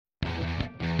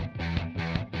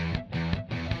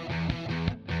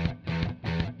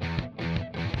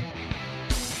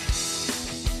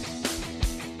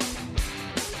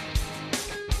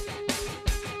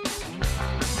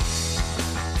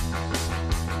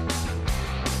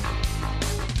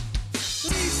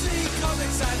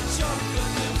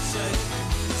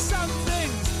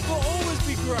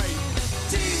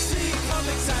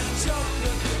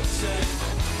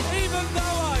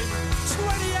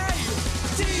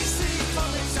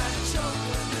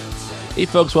Hey,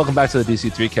 folks, welcome back to the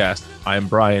DC3cast. I'm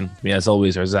Brian. Me, as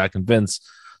always, are Zach and Vince.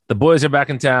 The boys are back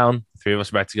in town. The three of us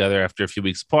are back together after a few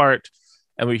weeks apart.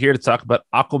 And we're here to talk about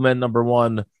Aquamen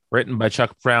 #1, written by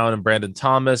Chuck Brown and Brandon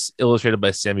Thomas, illustrated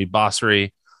by Sammy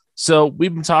Basri. So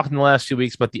we've been talking the last few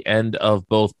weeks about the end of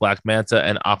both Black Manta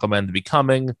and Aquaman the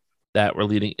Becoming that we're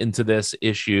leading into this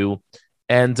issue.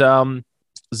 And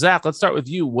Zach, let's start with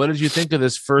you. What did you think of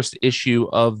this first issue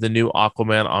of the new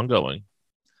Aquaman ongoing?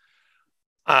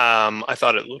 I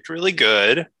thought it looked really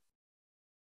good.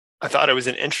 I thought it was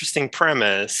an interesting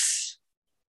premise,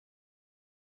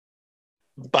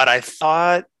 but I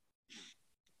thought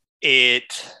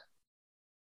it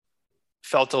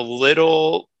felt a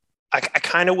little. I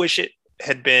kind of wish it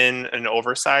had been an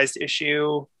oversized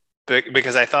issue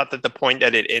because I thought that the point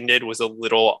that it ended was a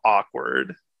little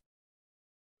awkward.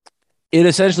 It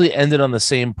essentially ended on the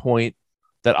same point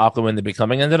that Aquaman the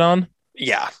Becoming ended on.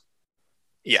 Yeah.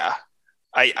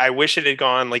 I wish it had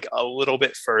gone like a little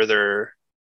bit further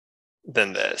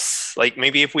than this. Like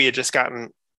maybe if we had just gotten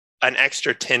an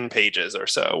extra 10 pages or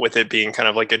so, with it being kind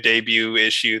of like a debut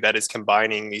issue that is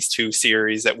combining these two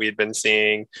series that we had been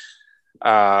seeing.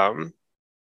 I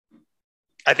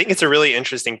think it's a really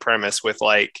interesting premise with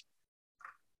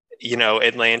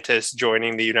Atlantis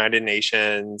joining the United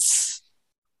Nations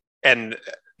and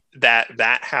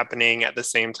that happening at the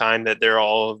same time that there are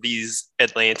all of these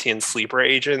Atlantean sleeper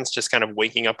agents just kind of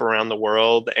waking up around the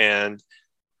world, and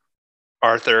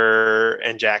Arthur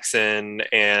and Jackson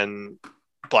and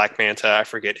Black Manta, I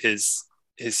forget his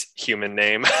human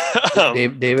name.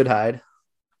 David Hyde.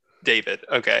 David,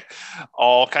 okay.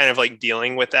 All kind of like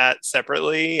dealing with that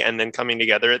separately and then coming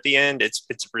together at the end. It's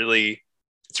really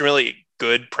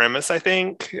good premise, I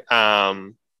think.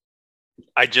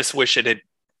 I just wish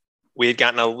we had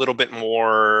gotten a little bit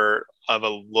more of a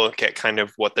look at kind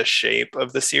of what the shape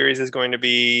of the series is going to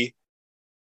be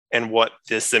and what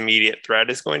this immediate threat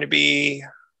is going to be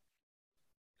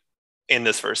in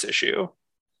this first issue.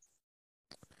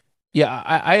 Yeah,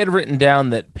 I had written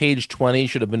down that page 20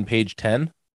 should have been page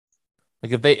 10.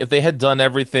 Like if they had done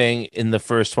everything in the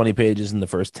first 20 pages in the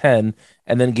first 10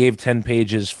 and then gave 10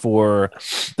 pages for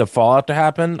the fallout to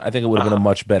happen, I think it would have been a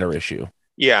much better issue.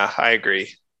 Yeah, I agree.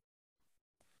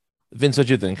 Vince, what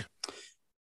do you think?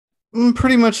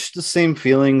 Pretty much the same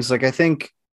feelings. Like I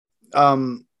think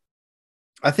all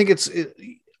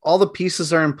the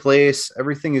pieces are in place.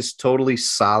 Everything is totally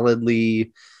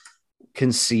solidly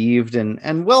conceived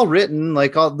and well written.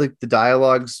 Like all the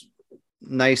dialogue's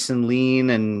nice and lean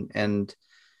and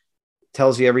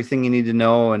tells you everything you need to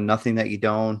know and nothing that you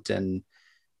don't. And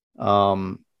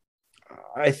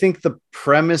I think the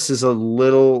premise is a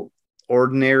little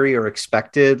ordinary or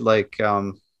expected. Like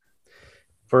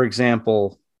for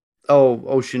example,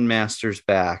 Ocean Master's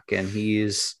back and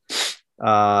he's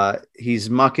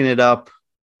mucking it up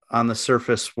on the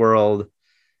surface world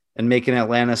and making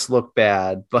Atlantis look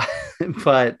bad,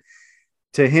 but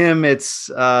to him it's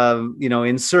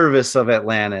in service of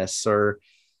Atlantis, or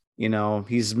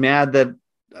he's mad that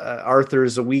Arthur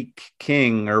is a weak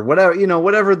king or whatever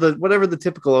the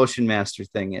typical Ocean Master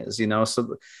thing is,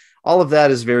 so all of that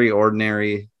is very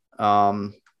ordinary,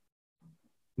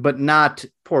 but not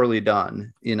poorly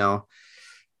done.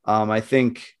 I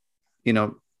think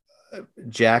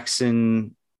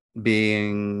Jackson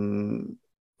being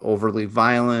overly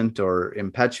violent or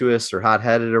impetuous or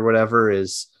hot-headed or whatever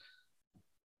is,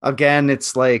 again,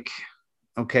 it's like,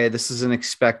 okay, this is an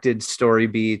expected story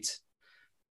beat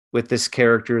with this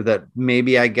character that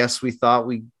maybe I guess we thought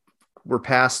we were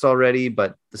past already,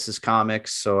 but this is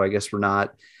comics, so I guess we're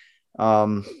not.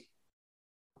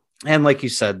 And like you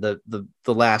said, the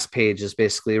last page is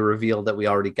basically a reveal that we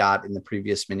already got in the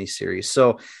previous miniseries.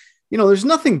 So, there's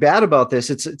nothing bad about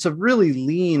this. It's a really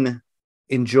lean,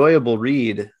 enjoyable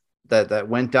read that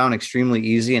went down extremely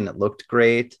easy and it looked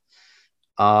great.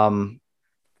 And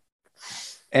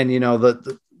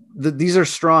these are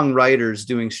strong writers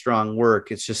doing strong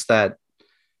work. It's just that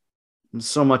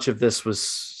so much of this was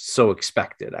so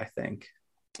expected, I think.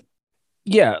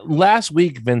 Yeah, last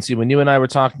week, Vincey, when you and I were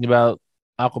talking about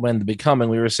Aquaman the Becoming,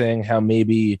 we were saying how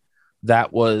maybe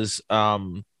that was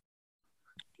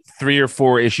 3 or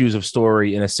 4 issues of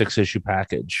story in a 6-issue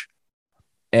package.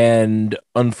 And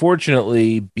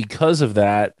unfortunately, because of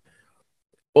that,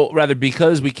 well, rather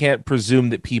because we can't presume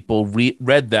that people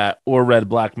read that or read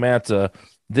Black Manta,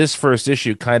 this first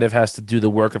issue kind of has to do the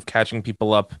work of catching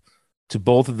people up to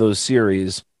both of those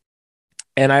series.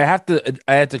 And I had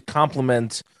to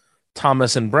compliment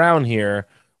Thomas and Brown here,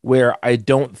 where I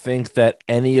don't think that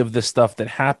any of the stuff that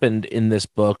happened in this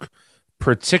book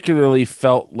particularly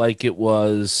felt like it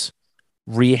was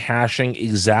rehashing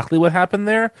exactly what happened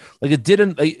there. Like it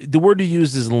didn't, like, the word you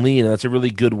used is lean, and that's a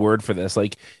really good word for this.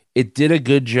 Like it did a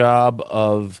good job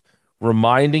of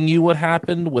reminding you what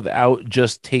happened without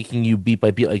just taking you beat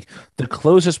by beat. Like the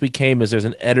closest we came is there's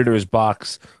an editor's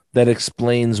box that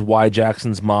explains why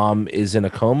Jackson's mom is in a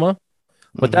coma,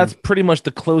 but that's pretty much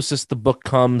the closest the book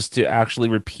comes to actually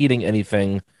repeating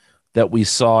anything that we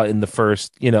saw in the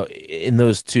first, in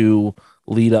those two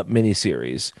lead up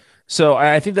miniseries. So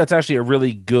I think that's actually a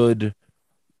really good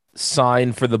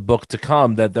sign for the book to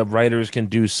come, that the writers can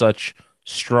do such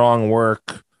strong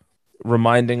work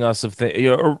reminding us of things,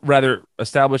 or rather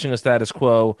establishing a status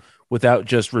quo without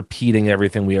just repeating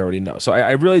everything we already know. So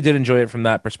I really did enjoy it from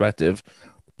that perspective,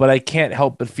 but I can't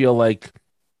help but feel like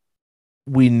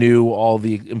we knew all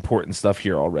the important stuff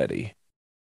here already.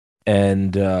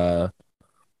 And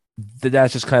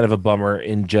that's just kind of a bummer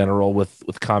in general with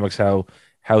comics, how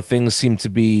things seem to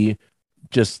be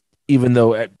just, even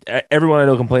though everyone I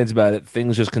know complains about it,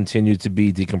 things just continue to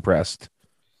be decompressed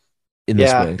in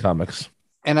this way in comics.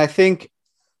 And I think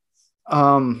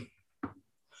whenever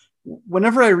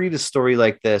I read a story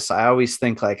like this, I always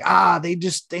think like, they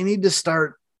need to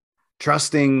start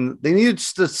trusting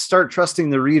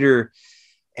the reader,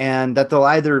 and that they'll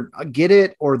either get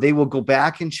it or they will go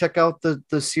back and check out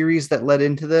the series that led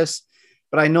into this.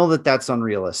 But I know that that's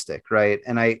unrealistic, right?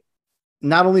 And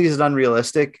not only is it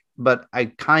unrealistic, but I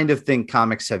kind of think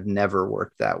comics have never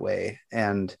worked that way.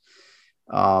 And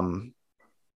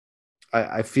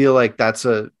I feel like that's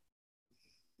I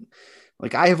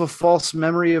have a false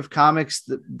memory of comics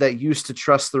that used to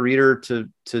trust the reader to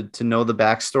know the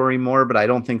backstory more, but I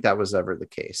don't think that was ever the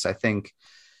case. I think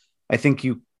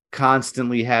you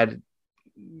constantly had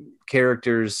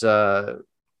characters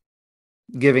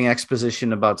giving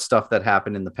exposition about stuff that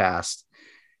happened in the past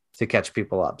to catch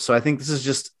people up. So I think this is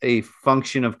just a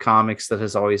function of comics that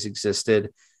has always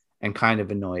existed and kind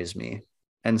of annoys me.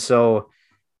 And so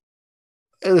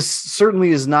this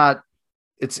certainly is not,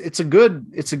 it's a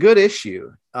good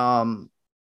issue. But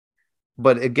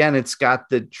again, it's got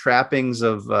the trappings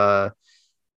of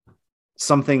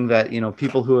something that,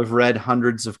 people who have read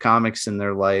hundreds of comics in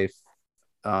their life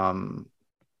don't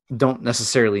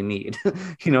necessarily need.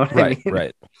 You know what I mean?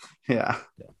 Right. Yeah.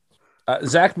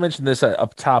 Zach mentioned this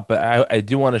up top, but I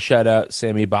do want to shout out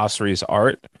Sammy Basri's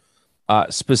art,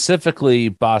 specifically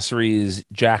Basri's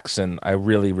Jackson. I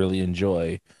really, really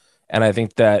enjoy, and I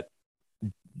think that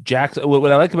Jackson.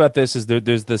 What I like about this is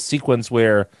there's the sequence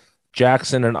where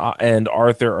Jackson and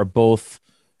Arthur are both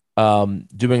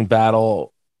doing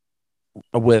battle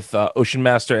with Ocean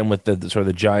Master and with the sort of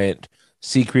the giant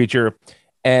sea creature,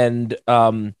 and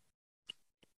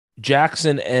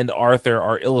Jackson and Arthur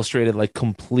are illustrated like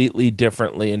completely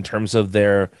differently in terms of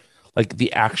their, like,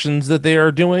 the actions that they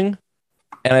are doing.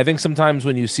 And I think sometimes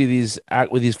when you see these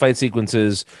with these fight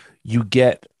sequences, you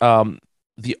get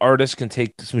the artist can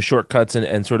take some shortcuts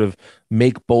and sort of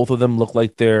make both of them look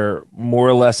like they're more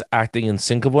or less acting in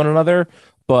sync of one another.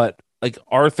 But like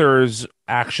Arthur's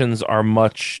actions are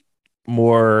much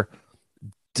more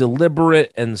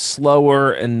deliberate and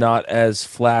slower and not as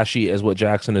flashy as what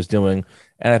Jackson is doing.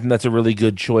 And I think that's a really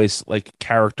good choice, like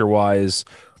character wise,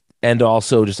 and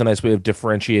also just a nice way of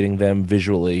differentiating them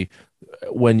visually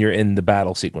when you're in the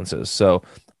battle sequences. So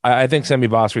I think Sammy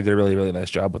Basri did a really, really nice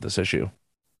job with this issue.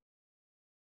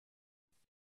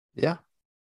 Yeah.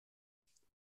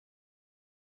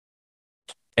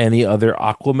 Any other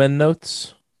Aquamen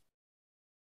notes?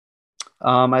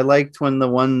 I liked when the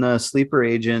one sleeper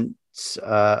agent's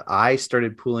eye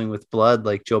started pooling with blood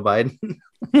like Joe Biden.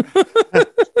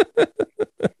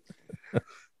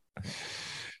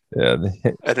 Yeah.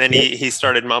 And then he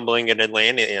started mumbling in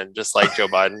Atlantean, just like Joe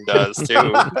Biden does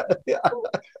too.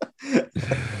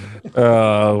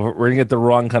 We're gonna get the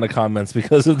wrong kind of comments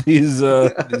because of these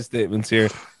statements here.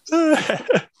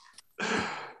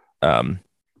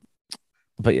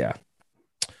 But yeah.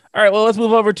 All right, well, let's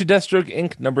move over to Deathstroke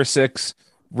Inc. number 6,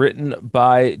 written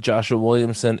by Joshua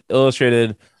Williamson,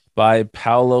 illustrated by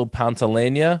Paolo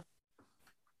Pantalena,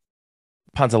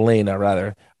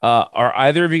 rather. Are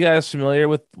either of you guys familiar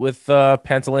with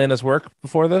Pantalena's work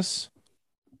before this?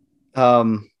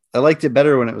 I liked it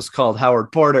better when it was called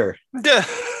Howard Porter.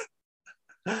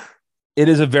 It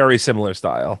is a very similar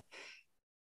style.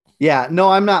 Yeah, no,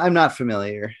 I'm not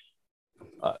familiar.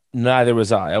 Neither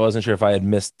was I. I wasn't sure if I had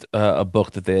missed a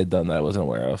book that they had done that I wasn't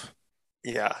aware of.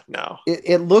 Yeah, no.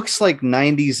 It looks like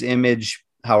 90s Image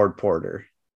Howard Porter.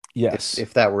 Yes.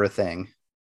 If that were a thing.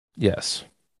 Yes.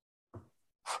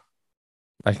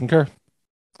 I concur.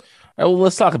 All right, well,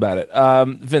 let's talk about it.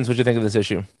 Vince, what do you think of this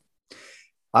issue?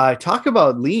 Talk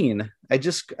about lean. I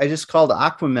just called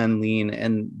Aquamen lean,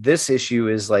 and this issue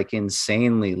is like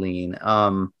insanely lean.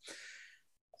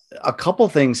 A couple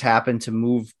things happen to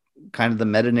move kind of the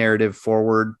meta narrative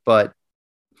forward, but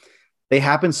they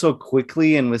happen so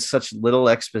quickly and with such little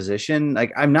exposition.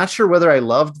 Like, I'm not sure whether I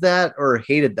loved that or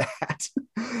hated that.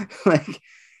 Like,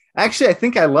 actually, I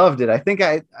think I loved it. I think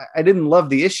I didn't love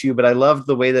the issue, but I loved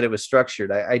the way that it was structured.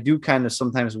 I do kind of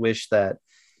sometimes wish that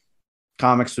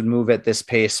comics would move at this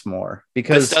pace more,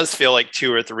 because this does feel like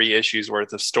 2 or 3 issues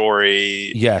worth of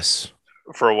story. Yes.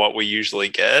 For what we usually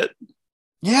get.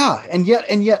 Yeah. And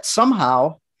yet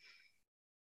somehow,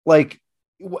 like,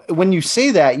 when you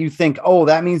say that, you think, oh,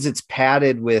 that means it's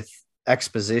padded with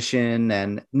exposition,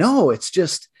 and no, it's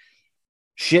just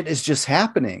shit is just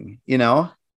happening.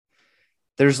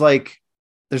 There's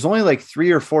only like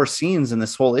 3 or 4 scenes in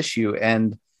this whole issue.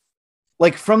 And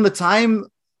like, from the time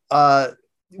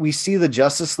we see the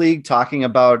Justice League talking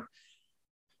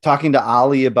to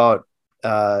Ollie about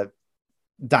Dinah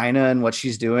and what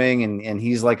she's doing. And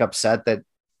he's like upset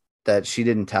that she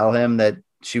didn't tell him that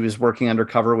she was working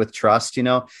undercover with Trust,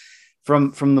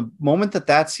 from the moment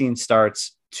that scene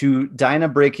starts to Dinah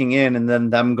breaking in and then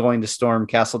them going to storm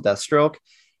Castle Deathstroke.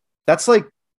 That's like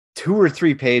 2 or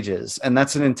 3 pages. And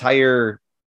that's an entire,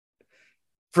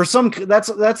 that's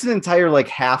an entire like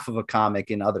half of a comic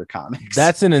in other comics.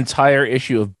 That's an entire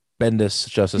issue of Bendis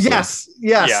Justice League. Yes.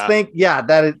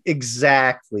 Yeah.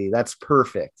 Exactly. That's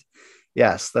perfect.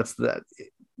 Yes. That's that.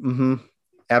 Mm-hmm.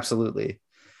 Absolutely.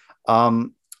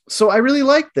 So I really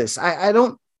like this. I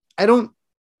didn't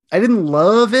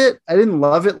love it. I didn't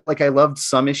love it like I loved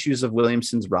some issues of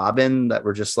Williamson's Robin that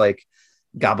were just like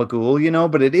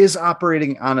gabagool, but it is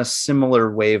operating on a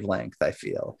similar wavelength, I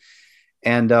feel.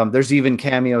 And there's even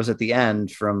cameos at the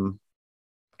end from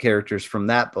characters from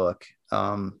that book.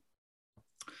 The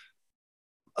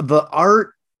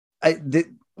art,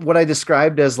 what I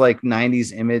described as like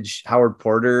 90s image Howard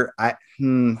Porter, I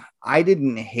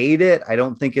didn't hate it. I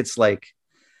don't think it's like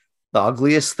the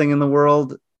ugliest thing in the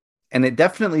world. And it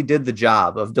definitely did the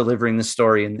job of delivering the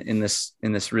story in this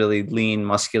really lean,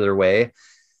 muscular way.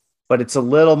 But it's a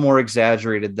little more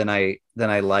exaggerated than I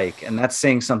like. And that's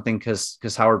saying something, because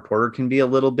Howard Porter can be a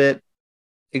little bit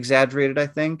exaggerated, I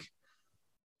think.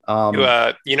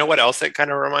 You know what else it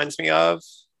kind of reminds me of?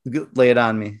 Lay it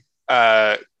on me.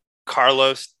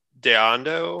 Carlos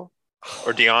Deondo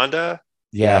or Deonda.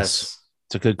 Yes.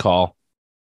 It's a good call.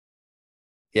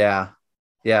 Yeah,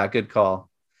 good call.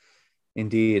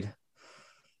 Indeed.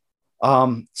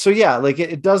 So yeah, like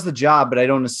it does the job, but I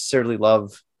don't necessarily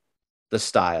love the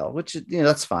style, which,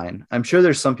 that's fine. I'm sure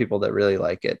there's some people that really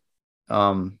like it.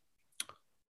 But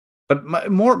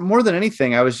more than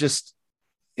anything, I was just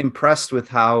impressed with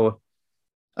how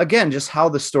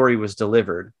the story was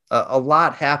delivered. A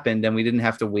lot happened, and we didn't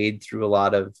have to wade through a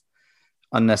lot of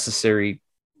unnecessary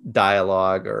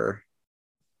dialogue or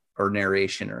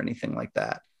narration or anything like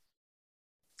that.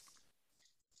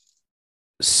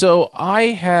 So I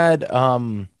had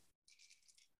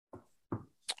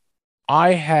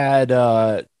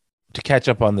to catch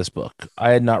up on this book.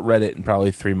 I had not read it in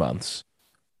probably 3 months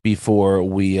before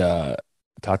we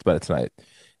talked about it tonight.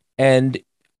 And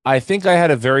I think I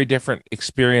had a very different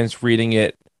experience reading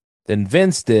it than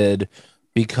Vince did,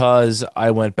 because I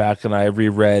went back and I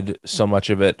reread so much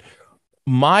of it.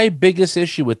 My biggest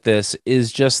issue with this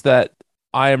is just that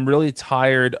I am really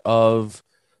tired of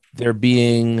there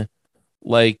being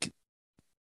like,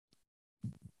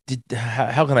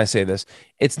 how can I say this?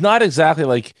 It's not exactly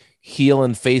like heel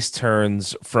and face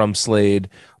turns from Slade,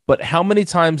 but how many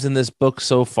times in this book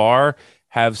so far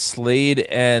have Slade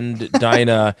and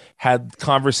Dinah had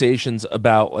conversations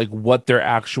about like what their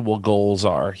actual goals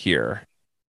are here?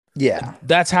 Yeah.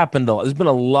 That's happened a lot. There's been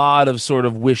a lot of sort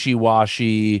of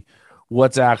wishy-washy,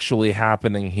 what's actually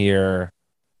happening here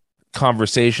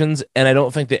conversations, and I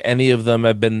don't think that any of them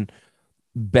have been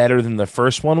better than the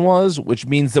first one was, which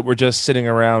means that we're just sitting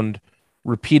around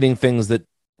repeating things that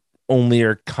only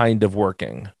are kind of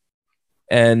working.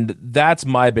 And that's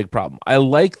my big problem. I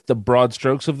like the broad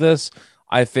strokes of this.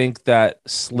 I think that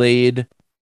Slade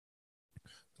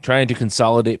trying to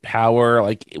consolidate power,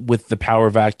 like with the power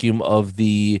vacuum of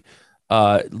the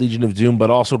Legion of Doom, but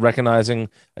also recognizing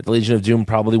that the Legion of Doom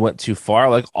probably went too far.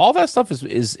 Like, all that stuff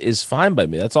is fine by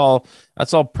me. That's all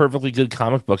perfectly good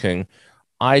comic booking.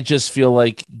 I just feel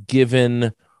like,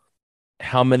 given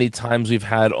how many times we've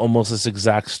had almost this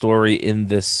exact story in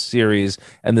this series,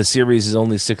 and the series is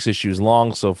only 6 issues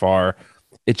long so far,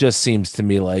 it just seems to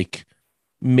me like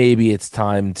maybe it's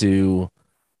time to,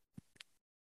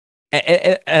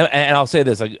 and I'll say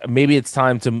this, like, maybe it's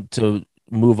time to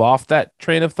move off that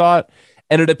train of thought.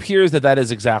 And it appears that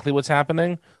is exactly what's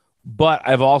happening. but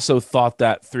I've also thought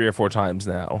that 3 or 4 times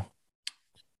now.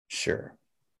 Sure.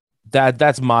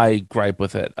 That's my gripe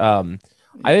with it. I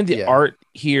think the art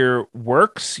here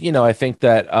works. I think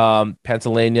that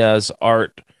Pennsylvania's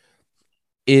art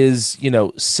is,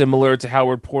 similar to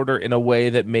Howard Porter in a way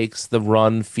that makes the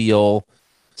run feel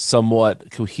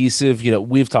somewhat cohesive.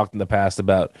 We've talked in the past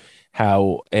about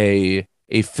how a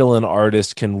fill-in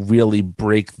artist can really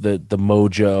break the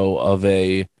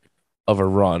mojo of a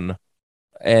run,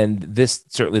 and this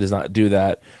certainly does not do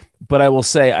that. But I will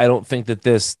say, I don't think that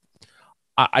this.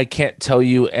 I can't tell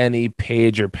you any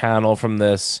page or panel from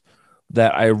this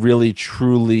that I really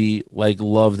truly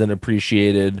loved and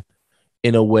appreciated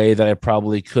in a way that I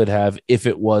probably could have if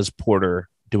it was Porter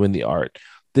doing the art.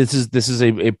 This is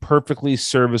a perfectly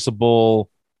serviceable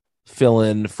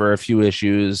fill-in for a few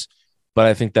issues, but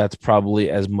I think that's probably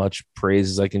as much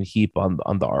praise as I can heap on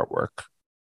the artwork.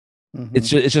 Mm-hmm. It's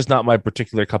just not my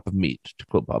particular cup of meat, to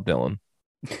quote Bob Dylan.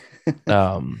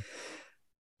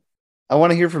 I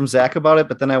want to hear from Zach about it,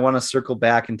 but then I want to circle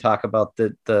back and talk about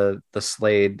the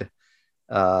Slade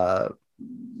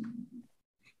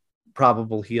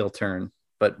probable heel turn.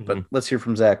 But let's hear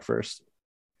from Zach first.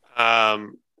 I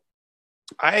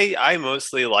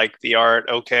mostly like the art.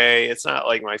 Okay, it's not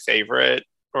like my favorite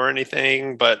or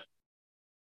anything, but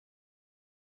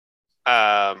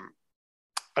I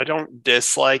don't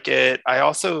dislike it. I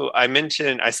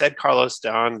said Carlos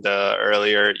Donda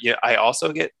earlier. Yeah, I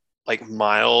also get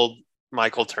mild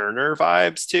Michael Turner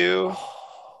vibes too.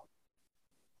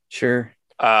 Sure.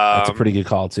 That's a pretty good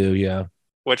call too. Yeah.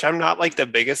 Which I'm not the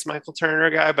biggest Michael Turner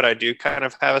guy, but I do kind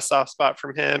of have a soft spot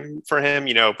for him,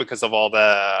 because of all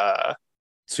the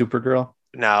Supergirl.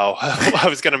 No, I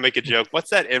was gonna make a joke.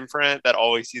 What's that imprint that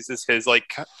always uses his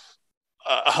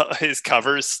his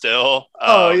covers still?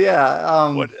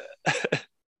 Yeah.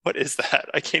 What is that?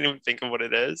 I can't even think of what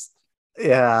it is.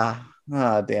 Yeah.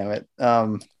 Oh, damn it.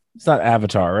 It's not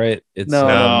Avatar, right? It's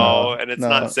no, and it's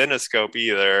not Cinescope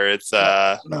either. It's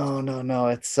no.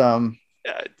 It's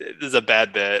this is a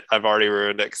bad bit. I've already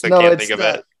ruined it because I can't think of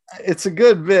it. It's a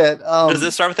good bit. Does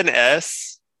it start with an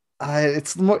S?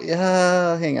 It's more.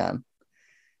 Hang on.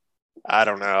 I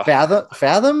don't know.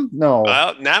 Fathom? No.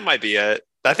 Well, that might be it.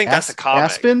 I think that's a comic.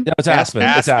 Aspen? No, it's Aspen.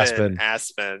 It's Aspen.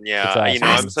 Aspen. Yeah. Aspen.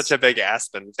 I'm such a big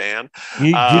Aspen fan.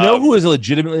 You know who is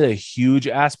legitimately a huge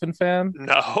Aspen fan?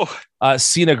 No.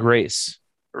 Cena Grace.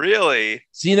 Really?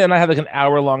 Cena and I had an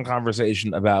hour-long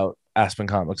conversation about Aspen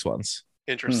Comics once.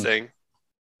 Interesting.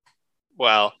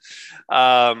 Well,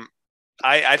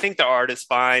 I think the art is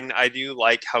fine. I do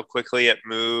like how quickly it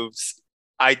moves.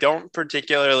 I don't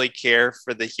particularly care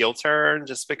for the heel turn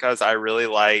just because I really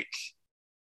like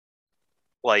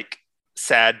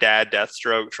sad dad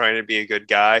Deathstroke trying to be a good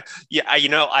guy. Yeah,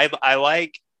 I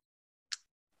like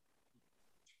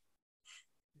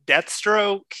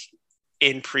Deathstroke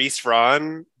in Priest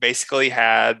Run basically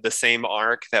had the same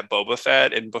arc that Boba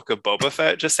Fett in Book of Boba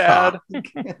Fett just had.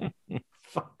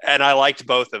 And I liked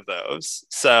both of those.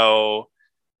 So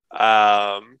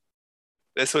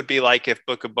this would be like if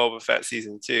Book of Boba Fett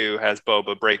season 2 has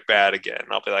Boba break bad again.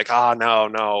 I'll be like,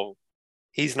 no,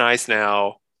 he's nice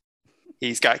now.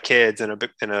 He's got kids and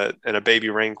a baby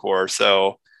Rancor.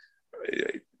 So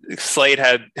Slade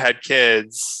had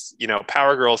kids.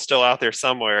 Power Girl's still out there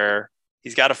somewhere.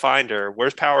 He's got to find her.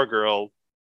 Where's Power Girl,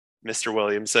 Mr.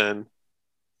 Williamson?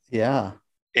 Yeah.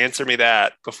 Answer me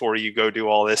that before you go do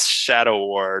all this Shadow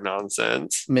War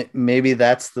nonsense. Maybe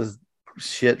that's the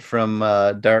shit from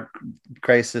Dark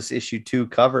Crisis issue 2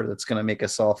 cover that's going to make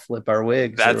us all flip our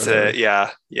wigs. That's it. Yeah.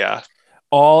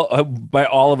 All by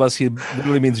all of us, he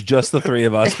literally means just the three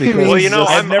of us. Because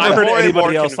I've never heard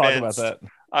anybody else talk about that.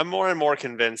 I'm more and more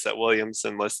convinced that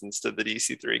Williamson listens to the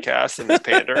DC3cast and is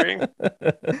pandering.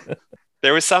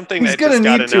 There was something he's going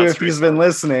to need to if he's been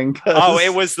listening. Oh,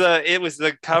 it was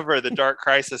the cover, the Dark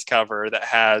Crisis cover that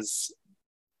has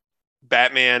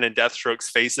Batman and Deathstroke's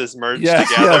faces merged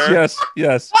together.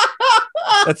 Yes.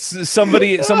 That's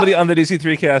somebody on the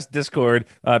DC3cast Discord,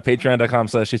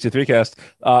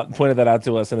 patreon.com/DC3cast, pointed that out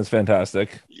to us, and it's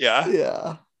fantastic.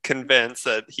 Yeah. Convinced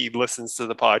that he listens to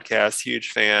the podcast.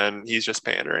 Huge fan. He's just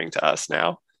pandering to us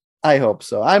now. I hope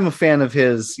so. I'm a fan of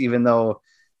his, even though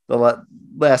the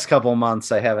last couple of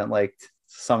months I haven't liked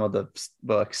some of the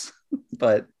books,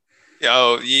 but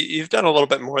you've done a little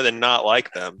bit more than not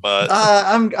like them. But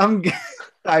I'm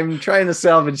trying to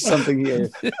salvage something here,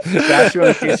 Joshua,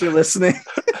 in case you're listening.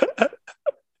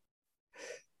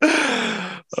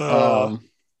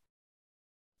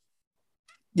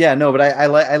 Yeah, no, but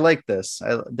I like this.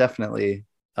 I definitely.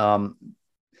 Do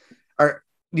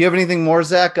you have anything more,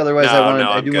 Zach? Otherwise,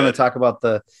 I do want to talk about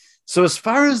so as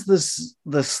far as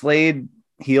the Slade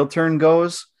heel turn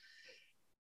goes,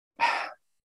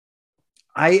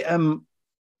 I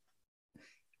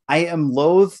am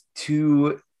loath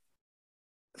to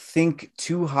think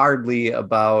too hardly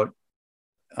about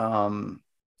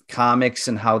comics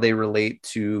and how they relate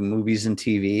to movies and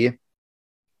TV,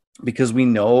 because we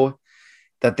know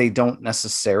that they don't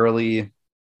necessarily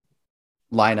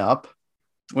line up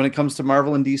when it comes to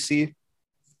Marvel and DC.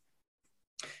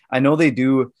 I know they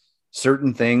do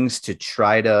certain things to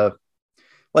try to,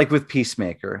 like with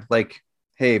Peacemaker, like,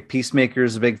 hey, Peacemaker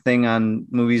is a big thing on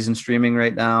movies and streaming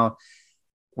right now.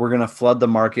 We're going to flood the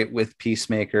market with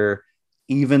Peacemaker,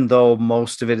 even though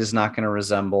most of it is not going to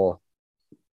resemble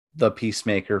the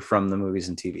Peacemaker from the movies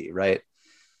and TV, right?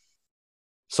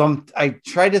 So I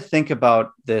try to think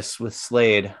about this with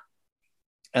Slade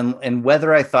and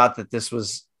whether I thought that this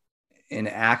was an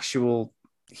actual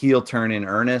heel turn in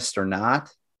earnest or not.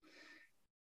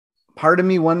 Part of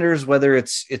me wonders whether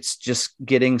it's just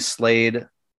getting Slade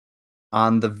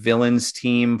on the villains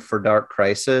team for Dark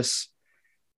Crisis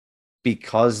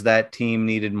because that team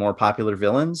needed more popular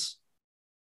villains.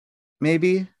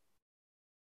 Maybe.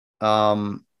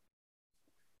 Part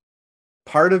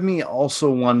of me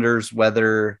also wonders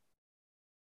whether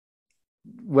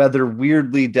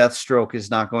weirdly Deathstroke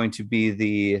is not going to be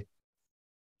the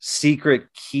secret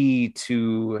key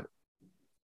to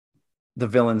the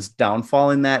villain's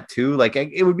downfall in that too. Like,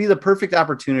 it would be the perfect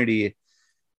opportunity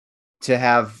to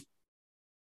have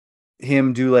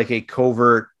him do like a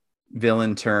covert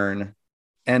villain turn,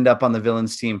 end up on the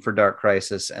villains team for Dark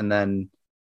Crisis, and then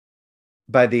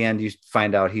by the end you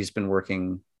find out he's been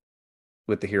working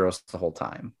with the heroes the whole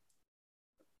time.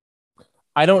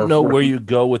 I don't know where you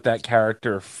go with that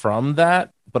character from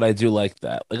that, but I do like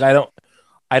that. Like,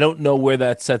 I don't know where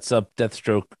that sets up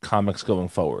Deathstroke comics going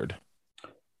forward.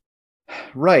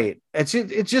 Right.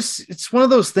 It's one of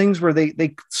those things where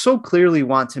they so clearly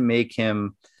want to make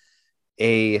him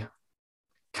a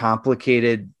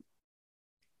complicated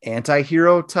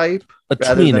anti-hero type, a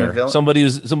tweener,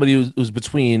 somebody who's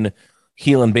between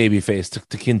heel and babyface,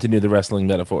 to continue the wrestling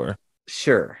metaphor.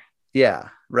 Sure. Yeah.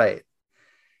 Right.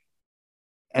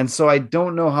 And so I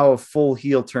don't know how a full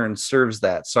heel turn serves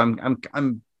that. So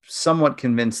I'm somewhat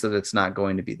convinced that it's not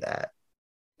going to be that.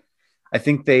 I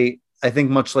think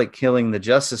much like killing the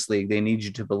Justice League, they need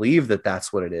you to believe that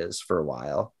that's what it is for a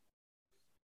while.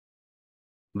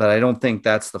 But I don't think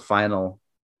that's the final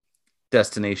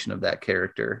destination of that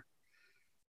character.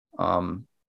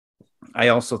 I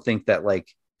also think that,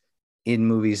 like, in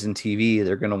movies and TV,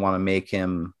 they're going to want to make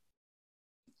him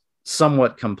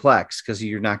somewhat complex because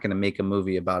you're not going to make a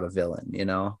movie about a villain, you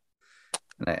know?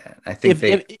 And I think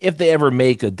if they ever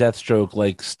make a Deathstroke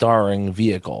like starring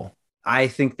vehicle, I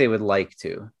think they would like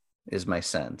to, is my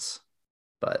sense,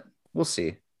 but we'll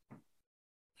see. I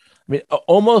mean,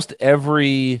 almost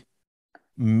every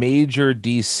major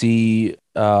DC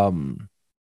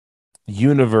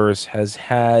universe has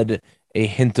had a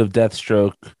hint of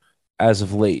Deathstroke as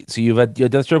of late. So you have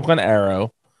Deathstroke on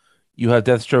Arrow, you have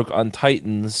Deathstroke on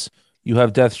Titans, you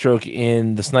have Deathstroke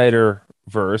in the Snyder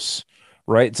verse,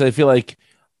 right? So I feel like,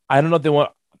 I don't know if they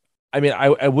want. I mean,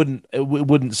 it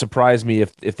wouldn't surprise me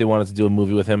if they wanted to do a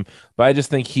movie with him, but I just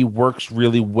think he works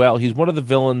really well. He's one of the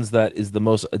villains that is the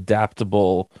most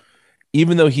adaptable,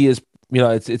 even though he is,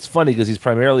 it's funny because he's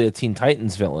primarily a Teen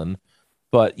Titans villain,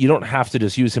 but you don't have to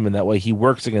just use him in that way. He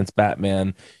works against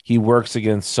Batman. He works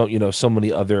against so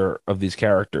many other of these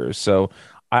characters. So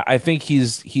I think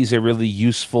he's a really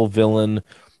useful villain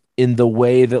in the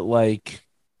way that, like,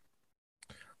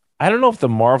 I don't know if the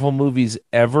Marvel movies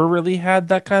ever really had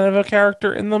that kind of a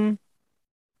character in them.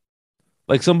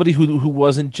 Like somebody who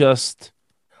wasn't just,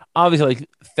 obviously, like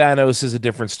Thanos is a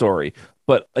different story,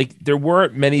 but like there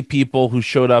weren't many people who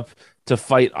showed up to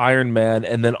fight Iron Man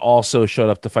and then also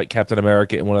showed up to fight Captain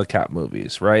America in one of the Cap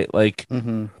movies, right? Like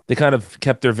they kind of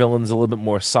kept their villains a little bit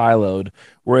more siloed.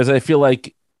 Whereas I feel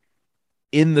like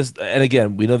in this, and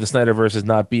again, we know the Snyderverse is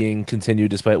not being continued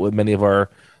despite what many of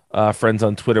our friends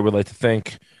on Twitter would like to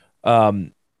think.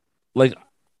 Like,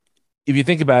 if you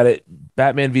think about it,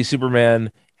 Batman v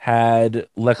Superman had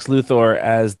Lex Luthor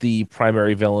as the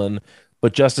primary villain,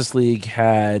 but Justice League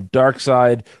had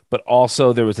Darkseid, but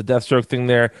also there was a Deathstroke thing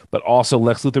there, but also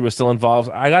Lex Luthor was still involved.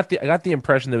 I got the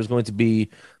impression there was going to be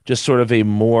just sort of a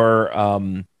more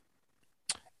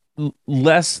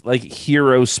less like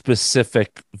hero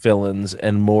specific villains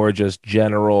and more just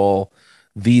general,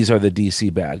 these are the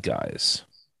DC bad guys.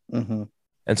 Mm-hmm.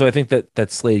 And so I think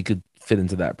that Slade could fit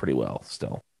into that pretty well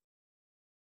still.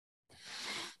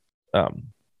 But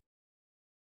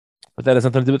that has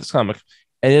nothing to do with this comic.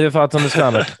 Any other thoughts on this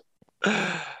comic?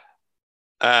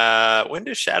 When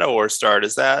does Shadow War start?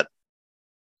 Is that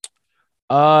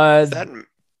Is that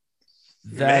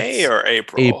May or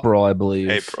April? April, I believe.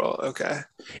 April. Okay.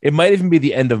 It might even be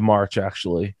the end of March,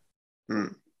 actually.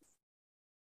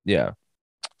 Yeah.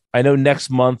 I know next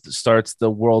month starts the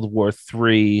World War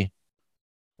III,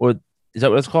 or is that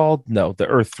what it's called? No, the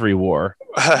Earth 3 War.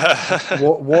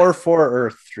 War for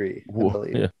Earth 3, I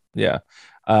believe. Yeah.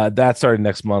 That started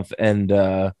next month, and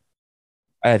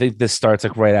I think this starts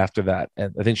like right after that.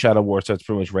 And I think Shadow War starts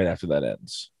pretty much right after that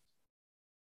ends.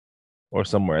 Or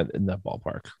somewhere in that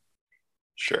ballpark.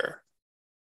 Sure.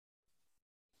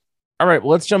 All right,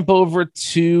 well, let's jump over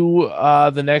to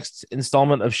the next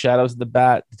installment of Shadows of the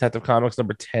Bat, Detective Comics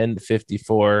number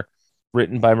 1054,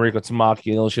 written by Mariko Tamaki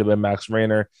and illustrated by Max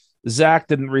Rainer. Zach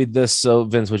didn't read this, so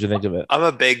Vince, what'd you think of it? I'm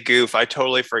a big goof. I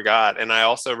totally forgot. And I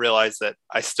also realized that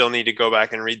I still need to go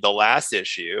back and read the last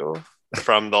issue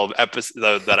from the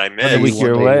episode that I missed. The week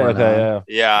you're away? Okay,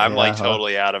 yeah. I'm like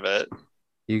totally out of it.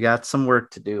 You got some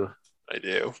work to do. I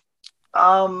do.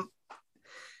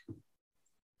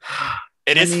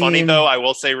 It is funny though. I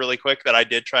will say really quick that I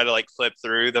did try to like flip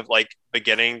through the like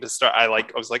beginning to start. I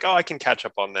was like, oh, I can catch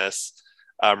up on this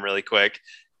really quick.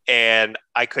 And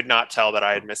I could not tell that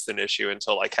I had missed an issue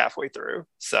until like halfway through.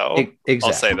 So exactly.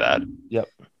 I'll say that. Yep.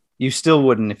 You still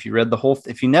wouldn't if you read the whole.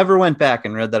 If you never went back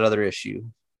and read that other issue,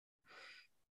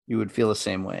 you would feel the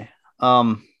same way.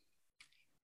 I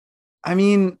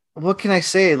mean, what can I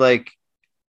say? Like,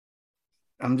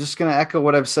 I'm just going to echo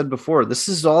what I've said before. This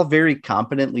is all very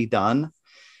competently done,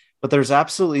 but there's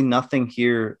absolutely nothing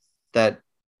here that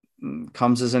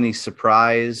comes as any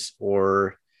surprise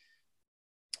or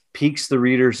piques the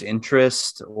reader's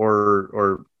interest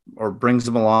or brings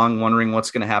them along wondering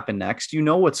what's going to happen next. You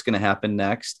know what's going to happen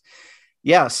next.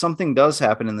 Yeah, something does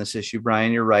happen in this issue,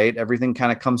 Brian. You're right. Everything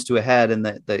kind of comes to a head, and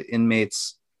the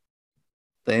inmates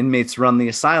run the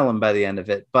asylum by the end of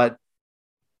it. But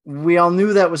we all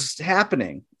knew that was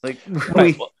happening. Like,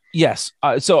 right. Well, yes.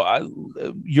 So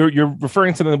you're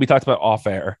referring to something that we talked about off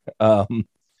air,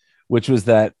 which was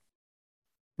that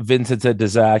Vince had said to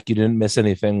Zach, "You didn't miss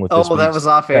anything with this." Oh, that was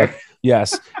off air.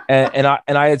 Yes, and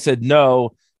I had said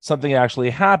no. Something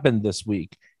actually happened this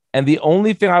week, and the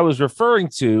only thing I was referring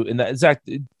to in that, Zach,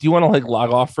 do you want to like log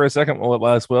off for a second while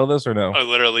I spoil this or no? I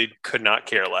literally could not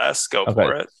care less. Go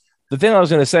for it. The thing I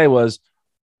was going to say was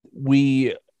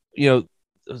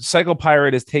Psycho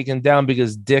Pirate is taken down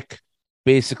because Dick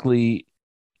basically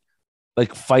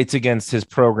like fights against his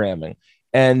programming,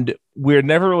 and we're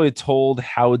never really told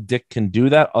how Dick can do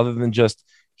that other than just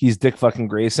he's Dick fucking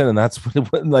Grayson, and that's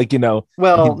what like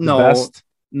well,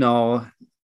 no.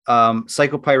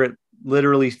 Psycho Pirate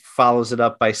literally follows it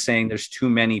up by saying there's too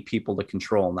many people to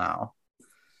control now,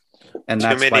 and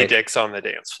too many dicks on the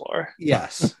dance floor.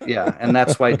 Yes, yeah, and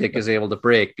that's why Dick is able to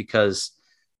break because.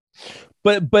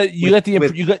 But you get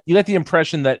the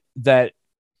impression that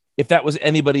if that was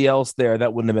anybody else there,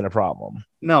 that wouldn't have been a problem.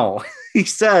 No, he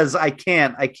says, I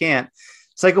can't.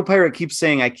 Psycho Pirate keeps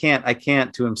saying, I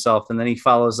can't to himself. And then he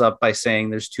follows up by saying,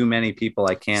 there's too many people.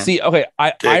 I can't. See, okay.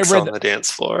 I read on the dance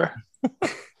floor.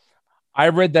 I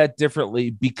read that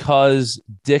differently because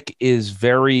Dick is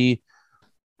very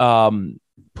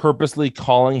purposely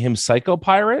calling him Psycho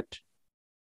Pirate.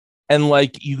 And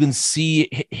like you can see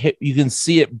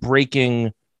it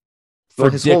breaking.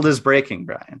 His hold is breaking,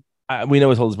 Brian. We know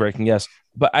his hold is breaking, yes.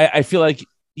 But I feel like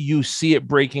you see it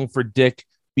breaking for Dick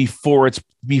before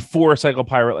Psycho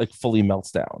Pirate like fully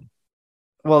melts down.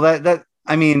 Well, that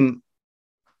I mean,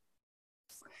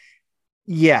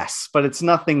 yes, but it's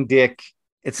nothing Dick.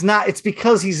 It's not. It's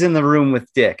because he's in the room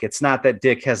with Dick. It's not that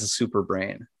Dick has a super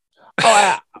brain.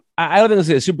 Oh, I don't think it's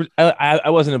a super. I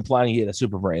wasn't implying he had a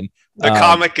super brain. The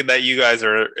comic that you guys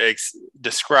are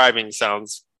describing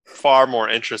sounds far more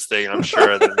interesting, I'm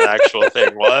sure, than the actual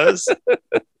thing was.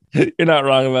 You're not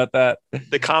wrong about that.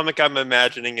 The comic I'm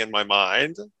imagining in my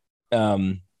mind.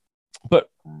 But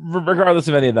regardless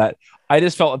of any of that, I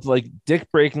just felt like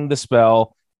Dick breaking the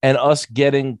spell and us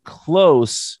getting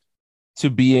close to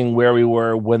being where we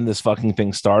were when this fucking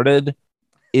thing started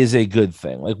is a good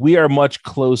thing. Like we are much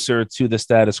closer to the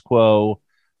status quo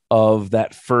of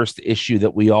that first issue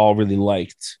that we all really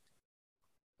liked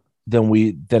than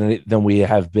we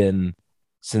have been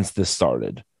since this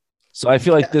started. So I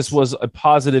feel like this was a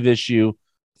positive issue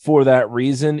for that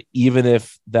reason, even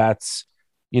if that's,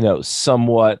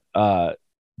 somewhat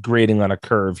grading on a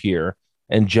curve here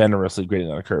and generously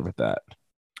grading on a curve at that.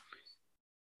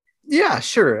 Yeah,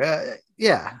 sure.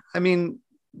 Yeah. I mean,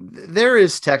 there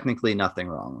is technically nothing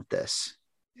wrong with this.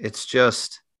 It's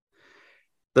just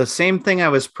the same thing I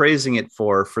was praising it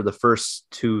for the first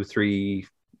 2, 3,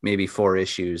 maybe 4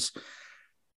 issues.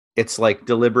 It's like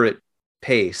deliberate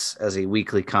pace as a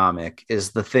weekly comic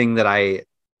is the thing that I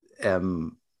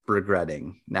am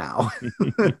regretting now.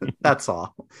 That's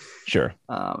all. Sure.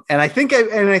 And I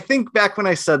think back when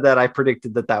I said that, I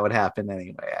predicted that would happen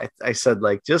anyway. I said,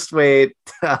 like, just wait,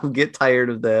 I'll get tired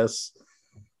of this.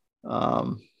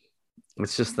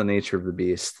 It's just the nature of the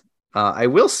beast. I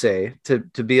will say,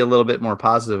 to be a little bit more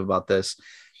positive about this,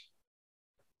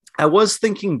 I was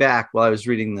thinking back while I was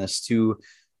reading this to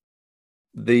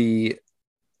the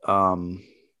I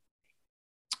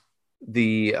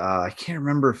can't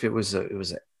remember if it was a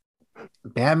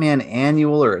Batman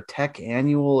annual or a Tech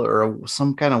annual or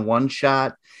some kind of one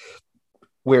shot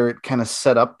where it kind of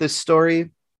set up this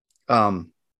story. And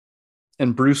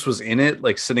Bruce was in it,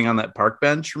 like sitting on that park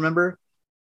bench. Remember?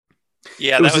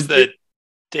 Yeah, that was the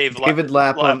David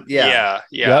Lapham. Yeah.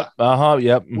 Yep.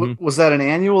 Yep. Mm-hmm. Was that an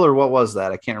annual or what was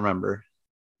that? I can't remember.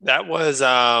 That was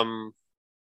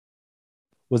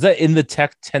that in the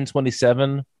Tech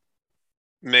 1027?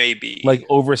 Maybe. Like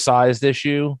oversized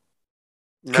issue?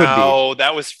 No,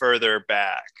 that was further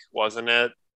back, wasn't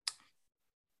it?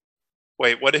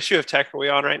 Wait, what issue of Tech are we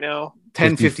on right now?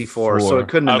 1054. So it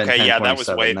couldn't have been. Okay, yeah, that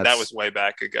was way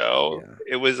back ago. Yeah.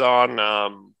 It was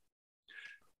on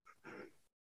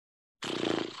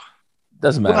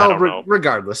doesn't matter. Well,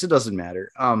 regardless, it doesn't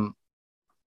matter.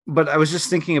 But I was just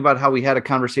thinking about how we had a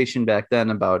conversation back then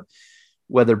about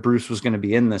whether Bruce was going to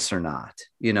be in this or not,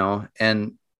 you know,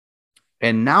 and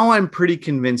now I'm pretty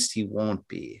convinced he won't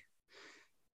be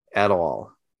at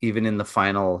all, even in the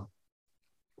final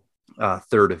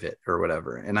third of it or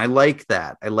whatever. And I like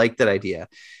that. I like that idea.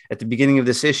 At the beginning of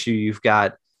this issue, you've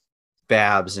got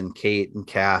Babs and Kate and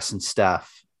Cass and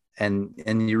Steph, and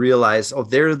you realize, oh,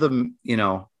 they're the, you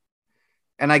know,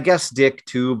 and I guess Dick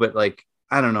too, but like,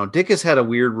 I don't know. Dick has had a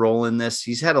weird role in this.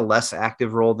 He's had a less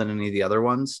active role than any of the other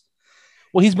ones.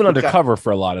 Well, he's been undercover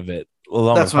for a lot of it,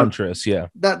 along with Huntress. Yeah,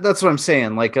 that's what I'm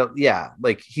saying. Like,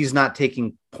 like he's not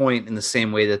taking point in the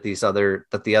same way that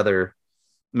the other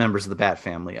members of the Bat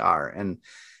family are, and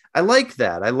I like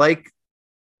that. I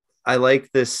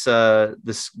like this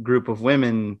this group of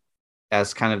women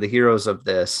as kind of the heroes of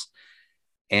this,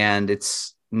 and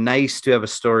it's nice to have a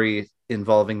story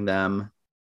involving them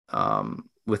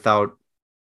without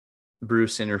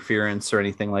Bruce interference or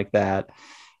anything like that.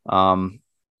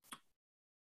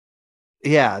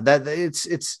 Yeah, that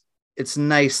it's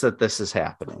nice that this is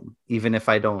happening, even if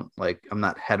I'm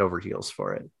not head over heels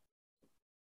for it.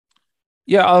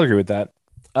 Yeah, I'll agree with that.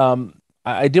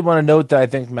 I did want to note that I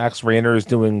think Max Raynor is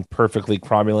doing perfectly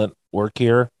cromulent work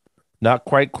here. Not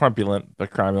quite crumpulent, but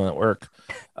cromulent work.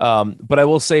 But I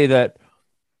will say that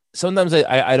sometimes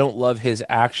I don't love his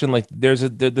action. Like there's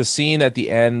the scene at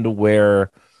the end where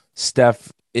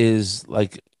Steph is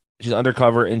like, she's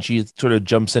undercover and she sort of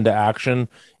jumps into action.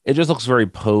 It just looks very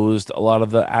posed, a lot of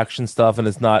the action stuff, and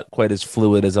it's not quite as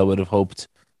fluid as I would have hoped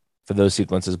for those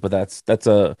sequences. But that's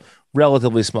a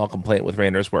relatively small complaint with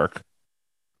Raynor's work.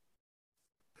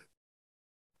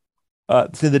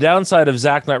 So the downside of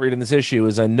Zach not reading this issue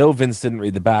is I know Vince didn't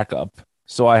read the backup,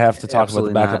 so I have to talk about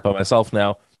the backup by myself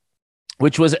now,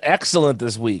 which was excellent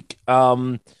this week.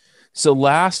 So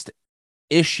last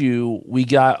issue we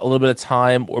got a little bit of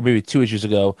time, or maybe 2 issues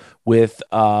ago, with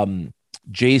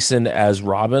Jason as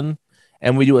Robin,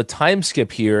 and we do a time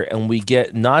skip here and we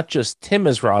get not just Tim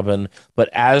as Robin but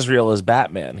Azrael as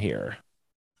Batman here.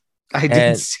 I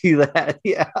didn't see that.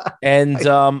 Yeah. And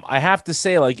I have to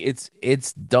say, like,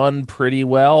 it's done pretty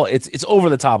well. It's over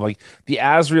the top. Like the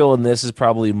Azrael in this is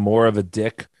probably more of a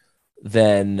dick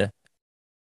than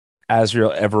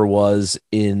Azrael ever was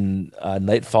in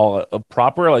Nightfall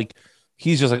proper. Like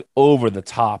he's just like over the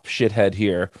top shithead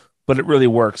here, but it really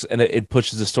works and it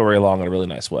pushes the story along in a really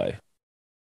nice way.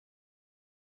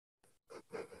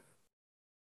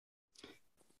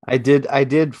 I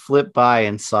did flip by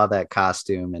and saw that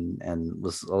costume and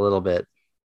was a little bit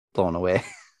blown away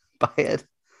by it.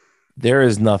 There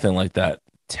is nothing like that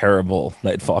terrible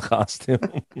Nightfall costume.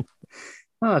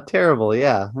 Oh, terrible.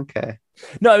 Yeah. Okay.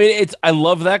 No, I mean, I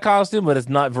love that costume, but it's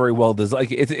not very well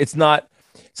designed. Like it's not.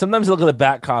 Sometimes I look at the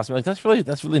Bat costume, like that's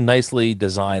really nicely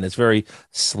designed. It's very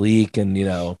sleek, and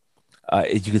you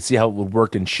can see how it would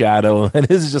work in shadow. And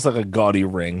this is just like a gaudy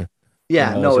ring.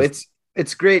 Yeah, no,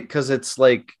 it's great because it's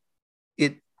like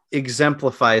it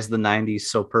exemplifies the 90s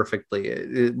so perfectly.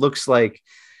 It looks like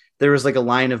there was like a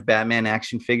line of Batman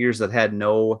action figures that had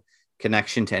no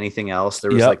connection to anything else.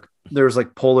 There was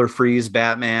like Polar Freeze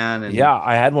Batman, and yeah,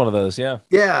 I had one of those. Yeah.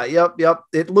 Yep.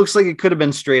 It looks like it could have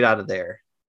been straight out of there,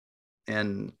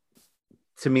 and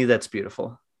to me, that's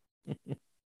beautiful.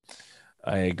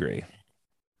 I agree.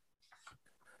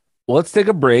 Well, let's take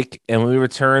a break, and when we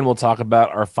return, we'll talk about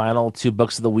our final 2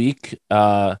 books of the week.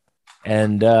 And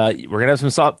we're gonna have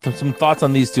some thoughts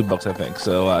on these 2 books, I think.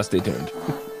 So stay tuned.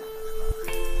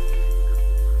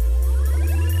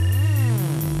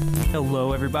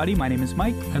 Hello, everybody. My name is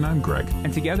Mike. And I'm Greg.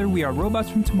 And together we are Robots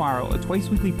from Tomorrow, a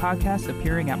twice-weekly podcast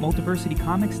appearing at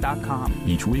multiversitycomics.com.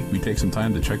 Each week, we take some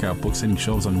time to check out books hitting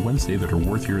shelves on Wednesday that are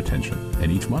worth your attention. And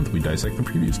each month, we dissect the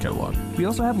previous catalog. We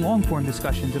also have long-form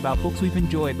discussions about books we've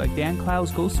enjoyed, like Dan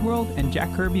Clow's Ghost World and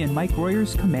Jack Kirby and Mike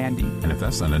Royer's Commanding. And if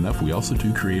that's not enough, we also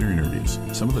do creator interviews.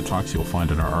 Some of the talks you'll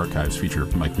find in our archives feature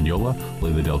Mike Mignola,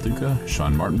 Leila Del Duca,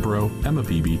 Sean Martinborough, Emma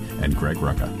Beebe, and Greg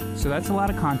Rucka. So that's a lot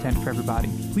of content for everybody.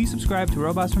 Please subscribe to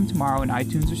Robots from Tomorrow in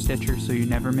iTunes or Stitcher so you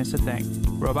never miss a thing.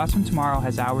 Robots from Tomorrow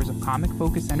has hours of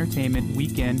comic-focused entertainment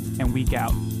week in and week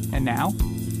out. And now,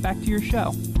 back to your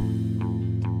show.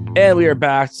 And we are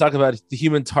back to talk about The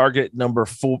Human Target number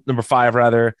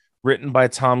 5, written by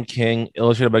Tom King,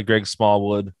 illustrated by Greg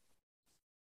Smallwood.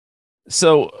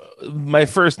 So my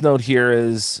first note here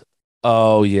is,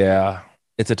 oh yeah,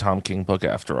 it's a Tom King book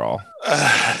after all.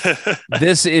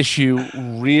 This issue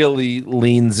really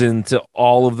leans into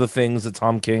all of the things that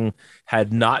Tom King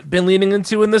had not been leaning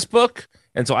into in this book.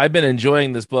 And so I've been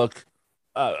enjoying this book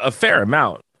a fair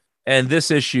amount. And this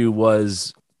issue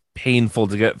was painful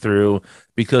to get through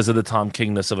because of the Tom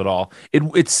Kingness of it all.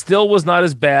 It still was not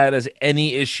as bad as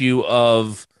any issue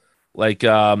of like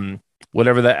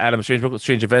whatever that Adam Strange book,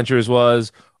 Strange Adventures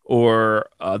was, or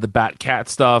the Bat-Cat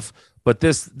stuff. But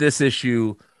this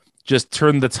issue just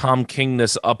turned the Tom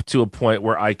Kingness up to a point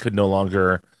where I could no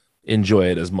longer enjoy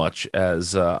it as much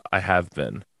as I have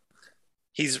been.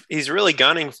 He's really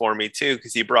gunning for me too,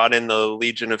 because he brought in the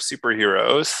Legion of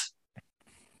Superheroes.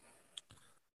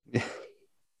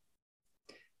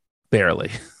 Barely.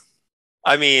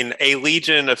 I mean, a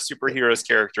Legion of Superheroes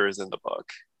characters in the book.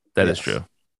 That is true.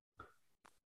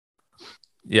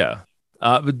 Yeah.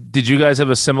 But did you guys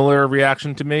have a similar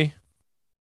reaction to me?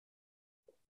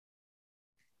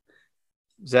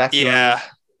 Zach? Yeah.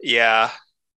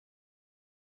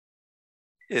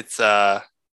 It's not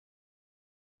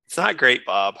great,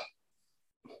 Bob.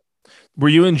 Were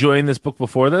you enjoying this book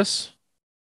before this?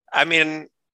 I mean,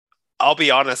 I'll be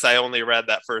honest, I only read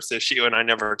that first issue and I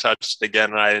never touched it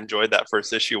again, and I enjoyed that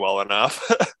first issue well enough.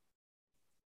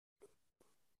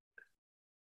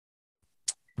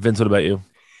 Vince, what about you?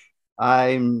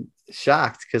 I'm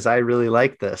shocked because I really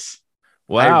like this.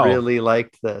 Wow. I really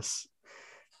liked this.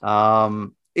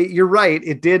 You're right.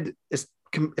 It did,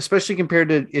 especially compared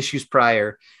to issues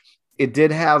prior, it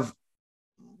did have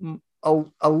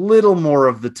a little more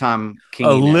of the Tom King.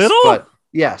 A little? But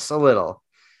yes, a little.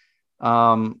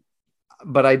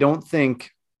 But I don't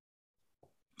think,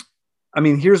 I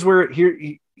mean, here's where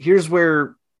it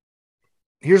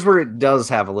does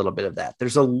have a little bit of that.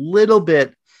 There's a little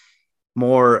bit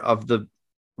more of the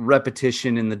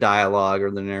repetition in the dialogue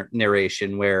or the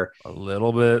narration where a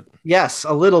little bit. Yes,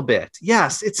 a little bit.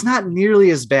 Yes. It's not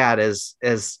nearly as bad as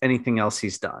anything else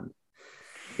he's done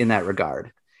in that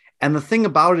regard. And the thing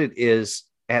about it is,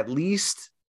 at least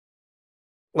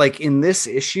like in this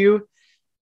issue,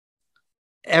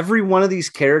 every one of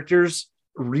these characters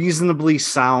reasonably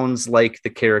sounds like the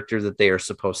character that they are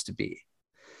supposed to be.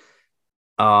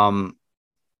 They're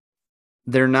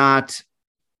not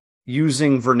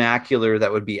using vernacular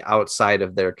that would be outside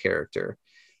of their character.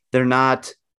 They're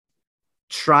not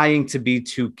trying to be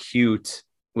too cute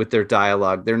with their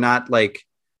dialogue. They're not like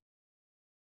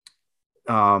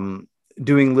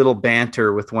doing little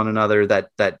banter with one another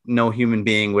that no human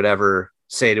being would ever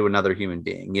say to another human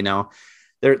being. You know,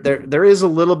 there is a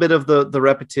little bit of the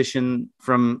repetition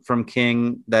from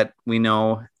King that we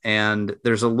know, and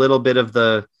there's a little bit of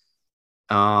the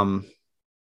kind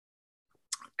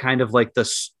of like the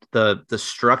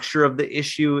structure of the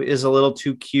issue is a little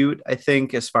too cute, I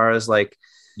think, as far as like,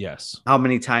 yes, how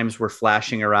many times we're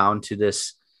flashing around to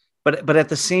this, but at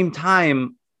the same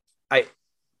time,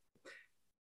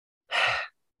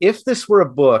 if this were a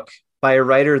book by a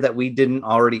writer that we didn't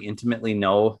already intimately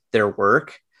know their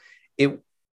work,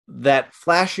 that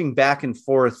flashing back and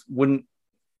forth wouldn't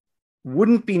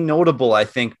be notable, I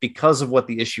think, because of what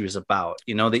the issue is about.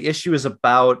 You know, the issue is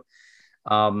about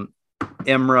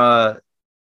Imra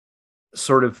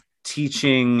sort of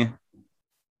teaching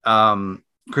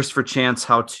Christopher Chance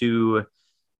how to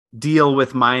deal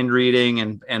with mind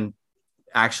reading and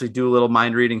actually do a little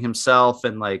mind reading himself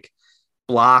and like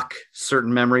block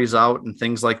certain memories out and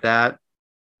things like that.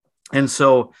 And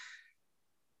so,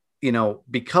 you know,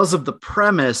 because of the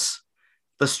premise,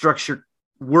 the structure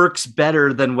works